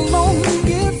 Clap along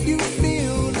if you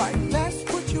feel like that's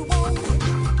what you want.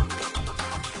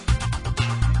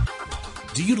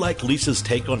 Do you like Lisa's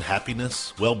take on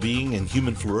happiness, well-being, and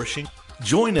human flourishing?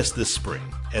 Join us this spring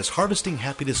as Harvesting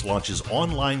Happiness launches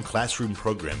online classroom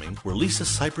programming where Lisa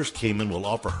Cypers Kamen will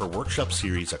offer her workshop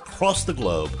series across the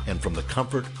globe and from the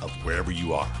comfort of wherever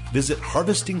you are. Visit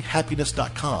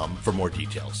harvestinghappiness.com for more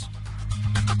details.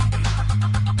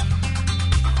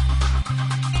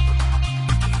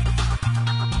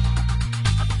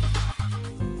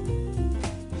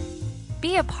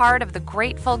 Be a part of the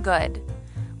Grateful Good.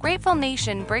 Grateful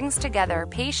Nation brings together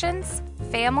patients,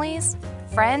 families,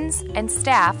 friends, and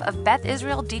staff of Beth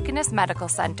Israel Deaconess Medical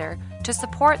Center to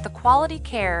support the quality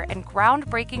care and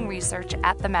groundbreaking research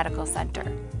at the medical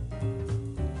center.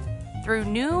 Through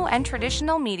new and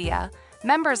traditional media,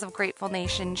 members of Grateful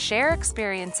Nation share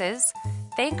experiences,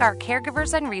 thank our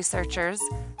caregivers and researchers,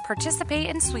 participate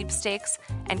in sweepstakes,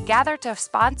 and gather to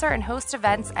sponsor and host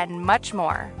events and much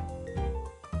more.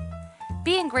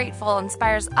 Being grateful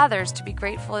inspires others to be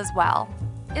grateful as well.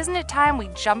 Isn't it time we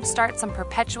jumpstart some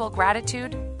perpetual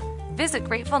gratitude? Visit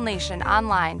Grateful Nation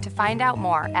online to find out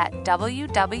more at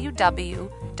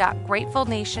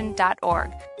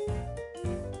www.gratefulnation.org.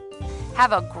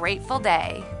 Have a grateful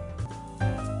day.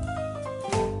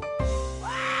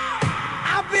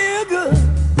 I feel good.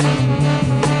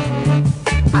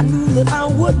 I knew that I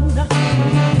wouldn't.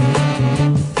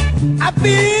 I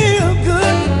feel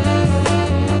good.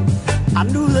 I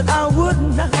knew that I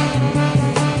wouldn't.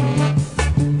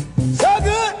 So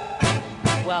good.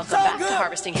 Welcome back to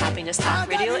Harvesting Happiness Talk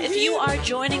Radio. If you are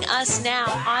joining us now,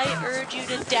 I urge you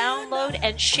to download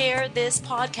and share this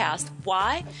podcast.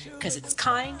 Why? Because it's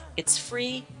kind, it's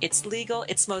free, it's legal,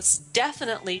 it's most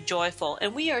definitely joyful.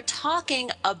 And we are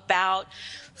talking about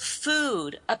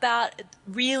food, about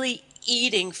really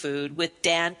eating food with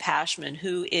Dan Pashman,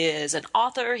 who is an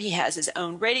author. He has his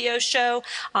own radio show.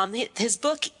 His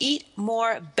book, Eat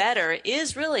More Better,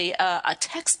 is really a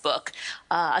textbook,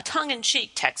 a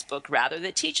tongue-in-cheek textbook, rather,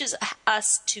 that teaches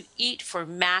us to eat for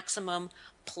maximum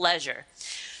pleasure.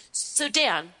 So,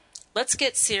 Dan, let's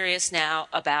get serious now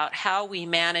about how we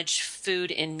manage food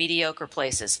in mediocre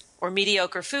places, or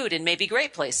mediocre food in maybe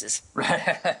great places.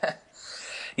 Right.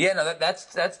 Yeah, no,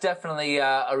 that's definitely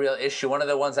a real issue. One of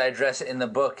the ones I address in the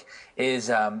book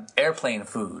is airplane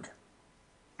food.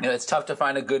 You know, it's tough to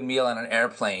find a good meal on an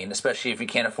airplane, especially if you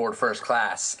can't afford first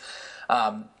class.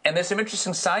 And there's some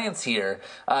interesting science here.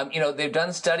 They've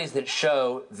done studies that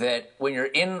show that when you're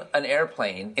in an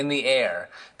airplane, in the air,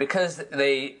 because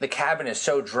the cabin is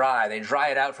so dry, they dry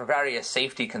it out for various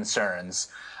safety concerns.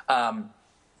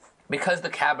 Because the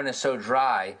cabin is so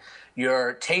dry,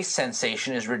 your taste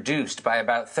sensation is reduced by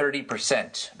about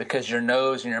 30% because your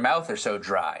nose and your mouth are so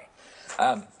dry.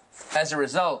 As a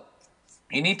result,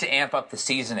 you need to amp up the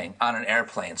seasoning on an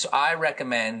airplane. So I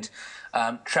recommend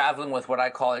traveling with what I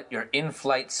call your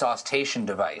in-flight saucetation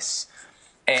device.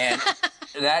 And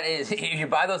that is, you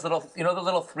buy those little, the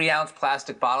little 3-ounce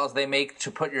plastic bottles they make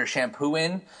to put your shampoo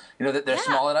in, that they're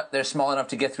small enough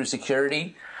to get through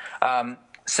security.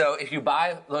 So if you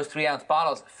buy those 3-ounce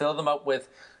bottles, fill them up with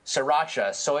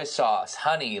sriracha, soy sauce,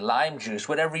 honey, lime juice,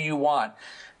 whatever you want,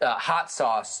 hot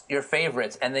sauce, your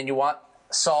favorites, and then you want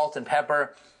salt and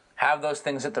pepper, have those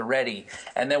things at the ready.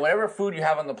 And then whatever food you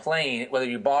have on the plane, whether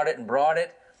you bought it and brought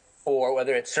it or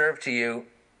whether it's served to you,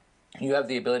 you have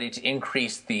the ability to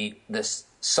increase the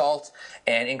salt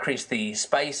and increase the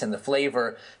spice and the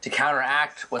flavor to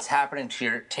counteract what's happening to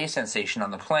your taste sensation on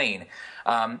the plane.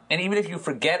 And even if you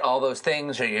forget all those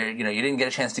things or you didn't get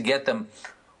a chance to get them,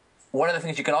 one of the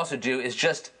things you can also do is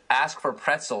just ask for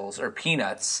pretzels or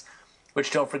peanuts,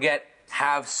 which, don't forget,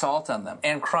 have salt on them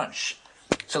and crunch.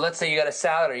 So let's say you got a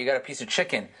salad or you got a piece of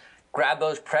chicken. Grab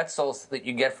those pretzels that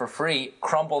you get for free,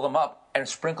 crumble them up, and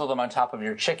sprinkle them on top of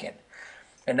your chicken.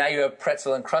 And now you have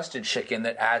pretzel-encrusted chicken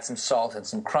that adds some salt and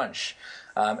some crunch.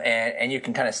 And you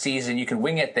can kind of season, you can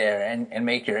wing it there and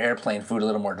make your airplane food a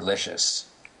little more delicious.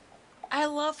 I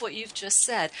love what you've just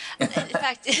said. In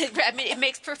fact, it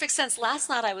makes perfect sense. Last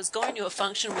night I was going to a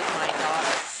function with my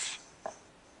daughter,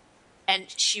 and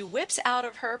she whips out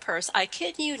of her purse, I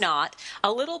kid you not,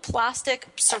 a little plastic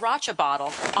sriracha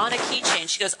bottle on a keychain.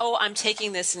 She goes, "Oh, I'm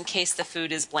taking this in case the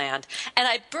food is bland." And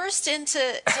I burst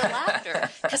into laughter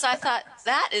because I thought,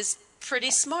 that is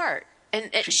pretty smart. And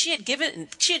she had given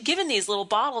these little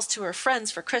bottles to her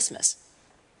friends for Christmas.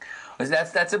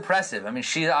 That's impressive. I mean,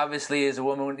 she obviously is a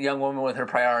young woman with her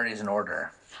priorities in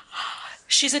order.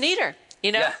 She's an eater,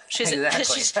 you know. Yeah, she's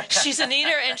an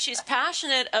eater, and she's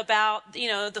passionate about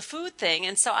the food thing.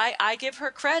 And so I give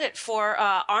her credit for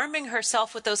arming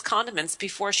herself with those condiments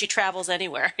before she travels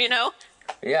anywhere. You know.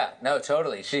 Yeah. No.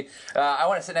 Totally. I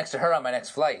want to sit next to her on my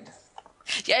next flight.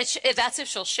 Yeah. That's if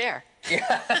she'll share.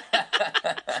 Yeah.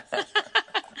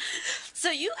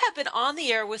 So you have been on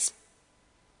the air with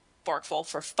Sporkful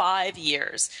for 5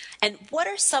 years. And what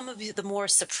are some of the more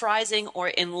surprising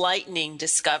or enlightening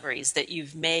discoveries that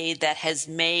you've made that has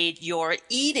made your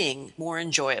eating more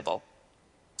enjoyable?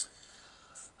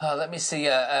 Let me see.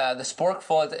 The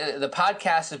Sporkful, the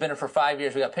podcast has been for 5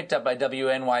 years. We got picked up by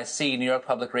WNYC, New York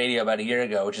Public Radio, about a year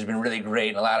ago, which has been really great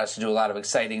and allowed us to do a lot of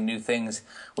exciting new things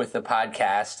with the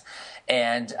podcast.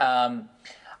 And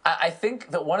I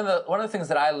think that one of the things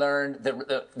that I learned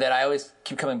that I always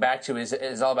keep coming back to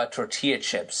is all about tortilla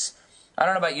chips. I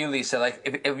don't know about you, Lisa. Like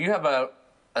if you have a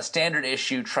standard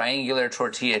issue triangular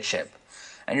tortilla chip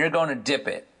and you're going to dip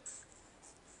it,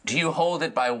 do you hold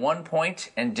it by 1 point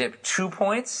and dip 2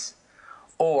 points,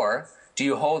 or do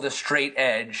you hold a straight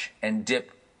edge and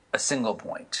dip a single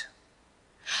point?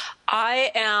 I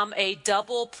am a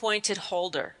double pointed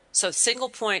holder. So single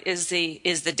point is the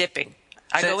dipping.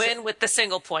 I go in with the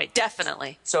single point,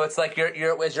 definitely. So it's like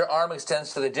as your arm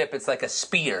extends to the dip, it's like a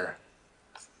spear.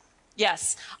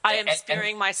 Yes, I am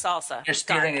spearing my salsa. You're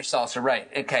spearing your salsa, right.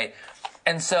 Okay.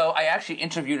 And so I actually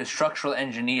interviewed a structural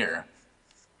engineer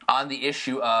on the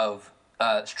issue of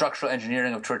structural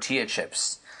engineering of tortilla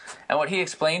chips. And what he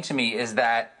explained to me is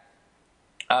that,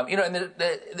 and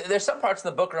there's some parts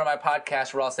of the book or on my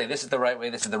podcast where I'll say, this is the right way,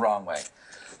 this is the wrong way.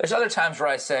 There's other times where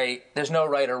I say, there's no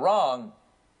right or wrong,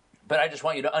 but I just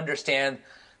want you to understand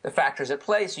the factors at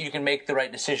play so you can make the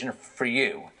right decision for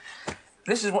you.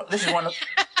 This is one of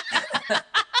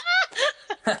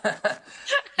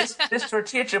this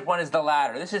tortilla chip one is the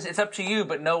latter. It's up to you,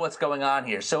 but know what's going on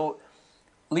here. So,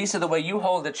 Lisa, the way you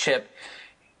hold the chip,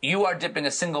 you are dipping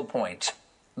a single point.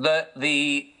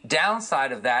 The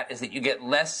downside of that is that you get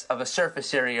less of a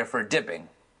surface area for dipping.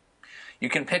 You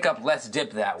can pick up less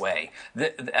dip that way.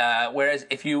 Whereas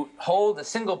if you hold a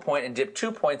single point and dip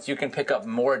 2 points, you can pick up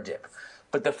more dip.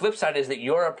 But the flip side is that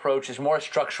your approach is more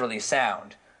structurally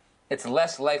sound. It's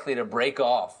less likely to break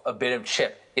off a bit of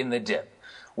chip in the dip.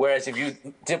 Whereas if you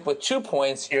dip with 2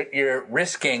 points, you're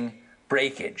risking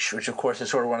breakage, which of course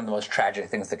is sort of one of the most tragic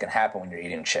things that can happen when you're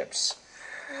eating chips.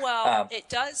 Well, it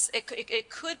does. It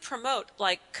could promote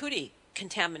like cootie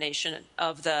contamination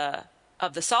of the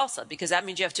salsa, because that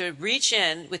means you have to reach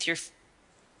in with your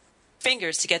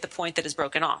fingers to get the point that is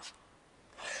broken off.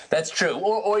 That's true.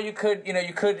 Or you could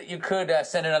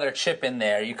send another chip in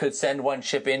there. You could send one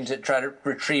chip in to try to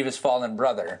retrieve his fallen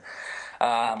brother.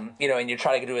 And you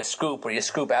try to do a scoop where you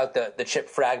scoop out the chip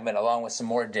fragment along with some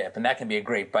more dip, and that can be a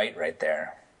great bite right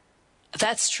there.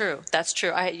 That's true.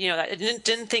 I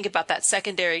didn't think about that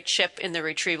secondary chip in the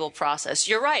retrieval process.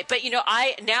 You're right, but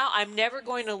I'm never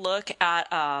going to look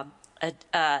at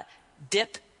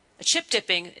chip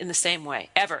dipping in the same way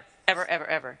ever.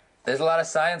 There's a lot of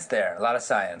science there. A lot of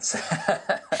science.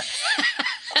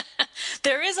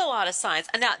 There is a lot of science.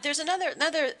 Now, there's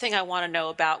another thing I want to know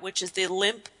about, which is the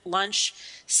limp lunch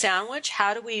sandwich.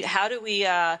 How do we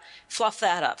fluff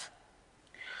that up?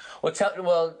 Well,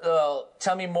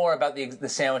 tell me more about the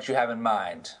sandwich you have in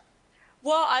mind.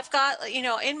 Well, I've got,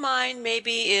 in mind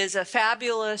maybe is a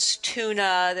fabulous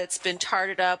tuna that's been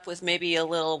tarted up with maybe a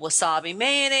little wasabi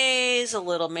mayonnaise, a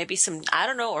little maybe some, I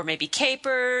don't know, or maybe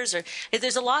capers, or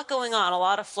there's a lot going on, a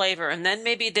lot of flavor. And then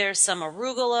maybe there's some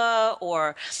arugula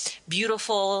or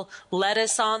beautiful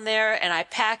lettuce on there, and I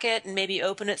pack it and maybe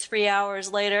open it 3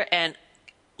 hours later and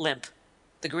limp.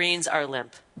 The greens are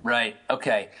limp. Right.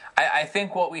 Okay. I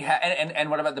think what we have, and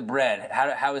what about the bread?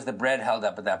 How is the bread held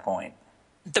up at that point?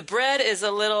 The bread is a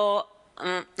little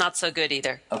not so good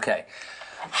either. Okay.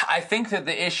 I think that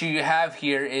the issue you have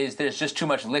here is there's just too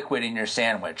much liquid in your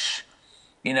sandwich.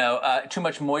 Too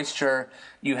much moisture.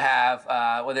 You have,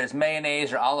 whether it's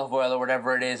mayonnaise or olive oil or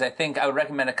whatever it is, I think I would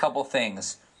recommend a couple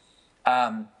things.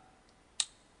 You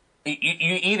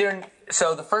either,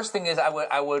 so the first thing is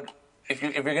I would if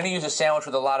you're going to use a sandwich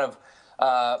with a lot of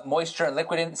moisture and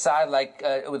liquid inside, like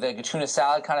with a tuna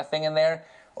salad kind of thing in there,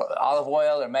 or olive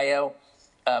oil or mayo,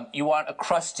 you want it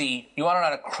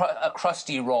on a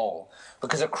crusty roll,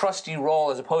 because a crusty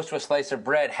roll, as opposed to a slice of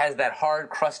bread, has that hard,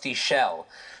 crusty shell.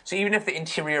 So even if the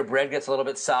interior bread gets a little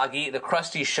bit soggy, the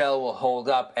crusty shell will hold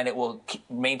up, and it will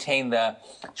maintain the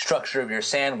structure of your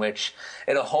sandwich.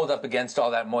 It'll hold up against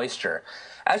all that moisture.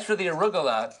 As for the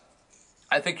arugula,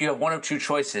 I think you have one of two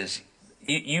choices.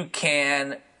 You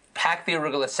can pack the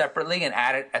arugula separately and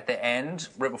add it at the end,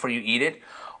 right before you eat it.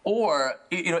 Or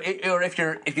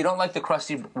if you don't like the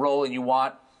crusty roll and you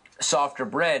want softer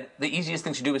bread, the easiest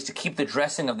thing to do is to keep the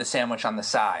dressing of the sandwich on the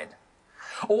side.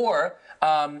 Or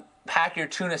pack your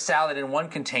tuna salad in one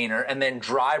container and then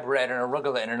dry bread and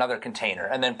arugula in another container,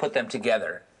 and then put them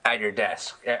together at your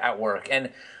desk at work.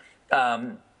 And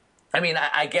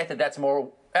I get that that's more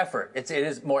effort. It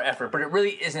is more effort, but it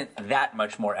really isn't that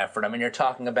much more effort. I mean, you're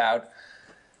talking about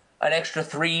an extra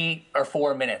 3 or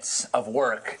 4 minutes of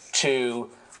work to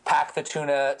pack the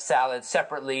tuna salad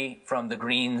separately from the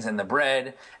greens and the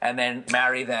bread, and then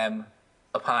marry them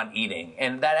upon eating.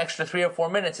 And that extra 3 or 4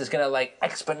 minutes is going to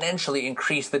exponentially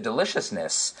increase the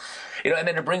deliciousness. And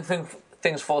then to bring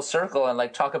things full circle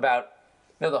and talk about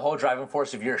the whole driving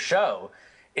force of your show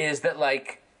is that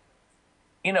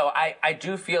I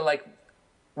do feel like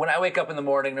when I wake up in the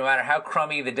morning, no matter how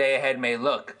crummy the day ahead may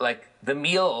look, the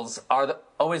meals are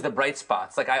always the bright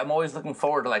spots. I'm always looking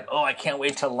forward to I can't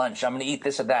wait till lunch. I'm going to eat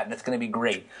this or that, and it's going to be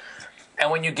great.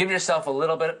 And when you give yourself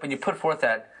when you put forth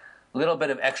that little bit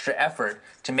of extra effort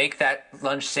to make that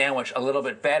lunch sandwich a little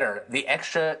bit better, the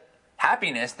extra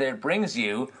happiness that it brings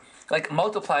you,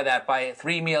 multiply that by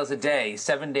 3 meals a day,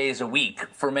 7 days a week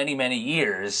for many, many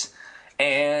years.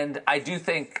 And I do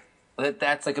think that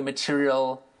that's a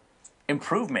material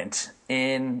improvement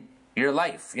in your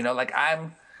life.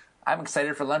 I'm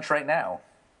excited for lunch right now.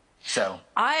 So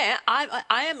I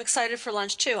am excited for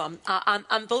lunch too.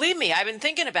 I'm believe me, I've been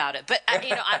thinking about it. But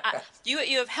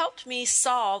you have helped me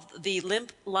solve the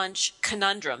limp lunch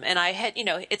conundrum, and I had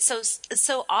it's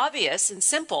so obvious and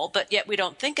simple, but yet we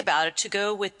don't think about it, to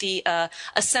go with the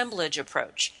assemblage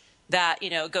approach. That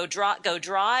go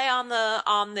dry on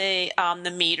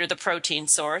the meat or the protein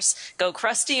source, go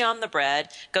crusty on the bread,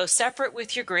 go separate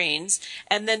with your greens,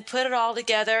 and then put it all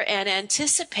together and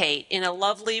anticipate in a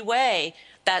lovely way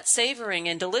that savoring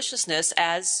and deliciousness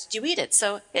as you eat it.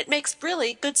 So it makes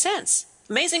really good sense.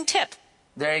 Amazing tip.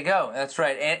 There you go. That's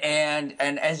right. And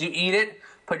as you eat it,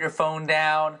 put your phone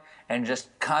down and just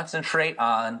concentrate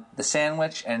on the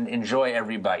sandwich and enjoy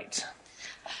every bite.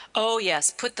 Oh,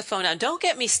 yes. Put the phone down. Don't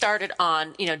get me started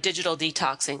on, digital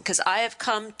detoxing, because I have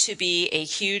come to be a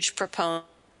huge proponent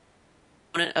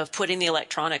of putting the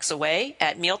electronics away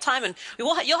at mealtime. And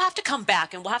you'll have to come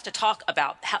back and we'll have to talk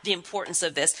about the importance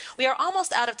of this. We are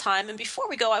almost out of time. And before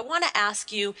we go, I want to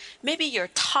ask you maybe your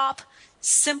top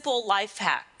simple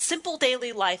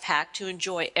daily life hack to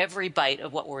enjoy every bite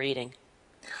of what we're eating.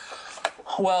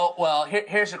 Well,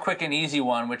 here's a quick and easy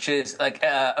one, which is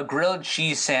a grilled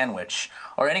cheese sandwich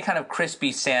or any kind of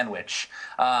crispy sandwich.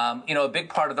 A big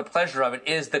part of the pleasure of it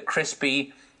is the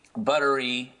crispy,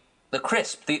 buttery, the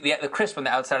crisp on the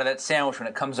outside of that sandwich when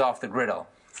it comes off the griddle.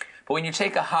 But when you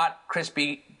take a hot,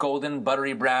 crispy, golden,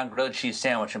 buttery brown grilled cheese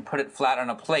sandwich and put it flat on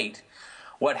a plate,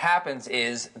 what happens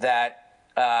is that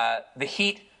the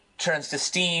heat turns to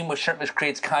steam, which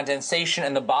creates condensation,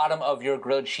 and the bottom of your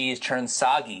grilled cheese turns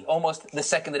soggy almost the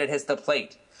second that it hits the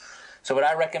plate. So what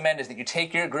I recommend is that you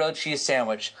take your grilled cheese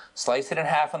sandwich, slice it in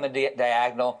half on the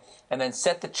diagonal, and then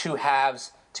set the two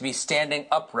halves to be standing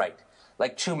upright,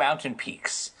 like two mountain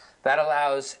peaks. That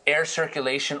allows air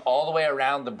circulation all the way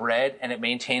around the bread, and it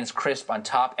maintains crisp on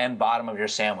top and bottom of your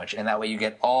sandwich. And that way you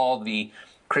get all the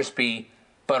crispy,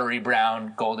 buttery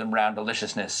brown, golden brown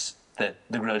deliciousness that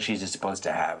the grilled cheese is supposed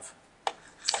to have.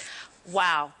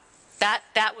 Wow.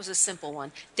 That was a simple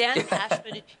one. Dan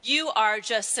Pashman, you are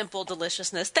just simple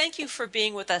deliciousness. Thank you for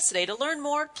being with us today. To learn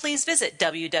more, please visit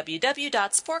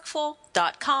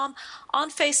www.sporkful.com,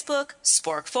 on Facebook,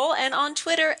 Sporkful, and on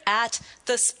Twitter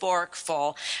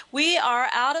 @thesporkful. We are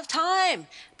out of time,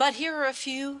 but here are a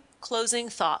few closing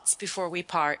thoughts before we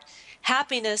part.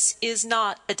 Happiness is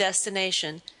not a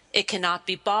destination. It cannot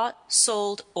be bought,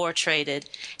 sold, or traded.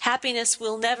 Happiness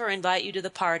will never invite you to the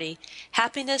party.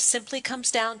 Happiness simply comes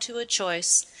down to a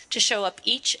choice to show up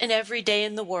each and every day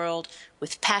in the world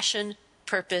with passion,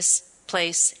 purpose,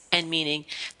 place, and meaning.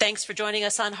 Thanks for joining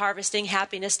us on Harvesting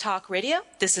Happiness Talk Radio.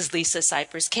 This is Lisa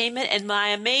Cypers-Kamen and my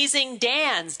amazing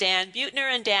Dans, Dan Buettner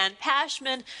and Dan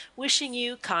Pashman, wishing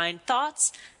you kind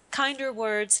thoughts, kinder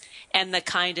words, and the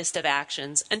kindest of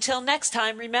actions. Until next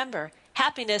time, remember,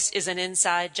 happiness is an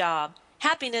inside job.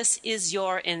 Happiness is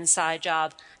your inside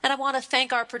job. And I want to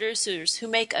thank our producers who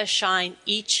make us shine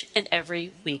each and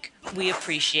every week. We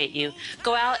appreciate you.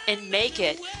 Go out and make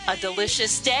it a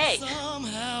delicious day.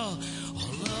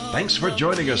 Thanks for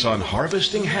joining us on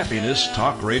Harvesting Happiness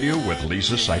Talk Radio with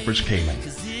Lisa Cypers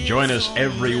Kamen. Join us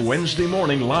every Wednesday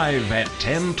morning live at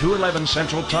 10 to 11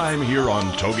 Central Time here on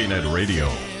TogiNet Radio.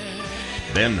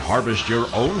 Then harvest your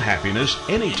own happiness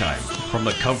anytime from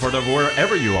the comfort of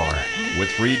wherever you are with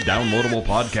free downloadable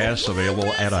podcasts available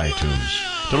at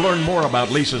iTunes. To learn more about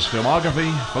Lisa's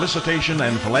filmography, felicitation,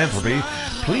 and philanthropy,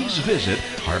 please visit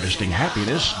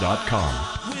harvestinghappiness.com.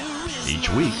 Each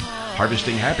week,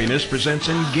 Harvesting Happiness presents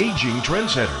engaging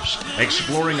trendsetters,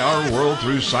 exploring our world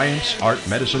through science, art,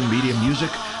 medicine, media, music,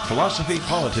 philosophy,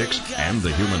 politics, and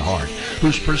the human heart,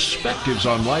 whose perspectives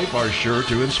on life are sure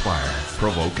to inspire,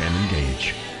 provoke, and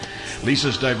engage.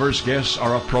 Lisa's diverse guests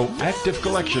are a proactive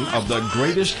collection of the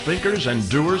greatest thinkers and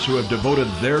doers who have devoted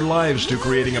their lives to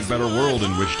creating a better world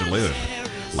in which to live.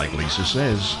 Like Lisa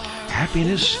says,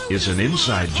 happiness is an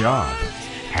inside job.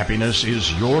 Happiness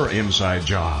is your inside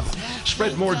job.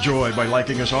 Spread more joy by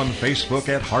liking us on Facebook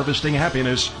at Harvesting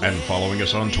Happiness and following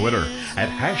us on Twitter at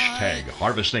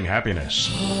 #Harvesting Happiness.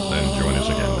 Then join us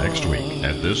again next week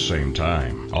at this same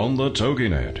time on the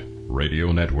TogiNet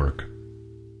Radio Network.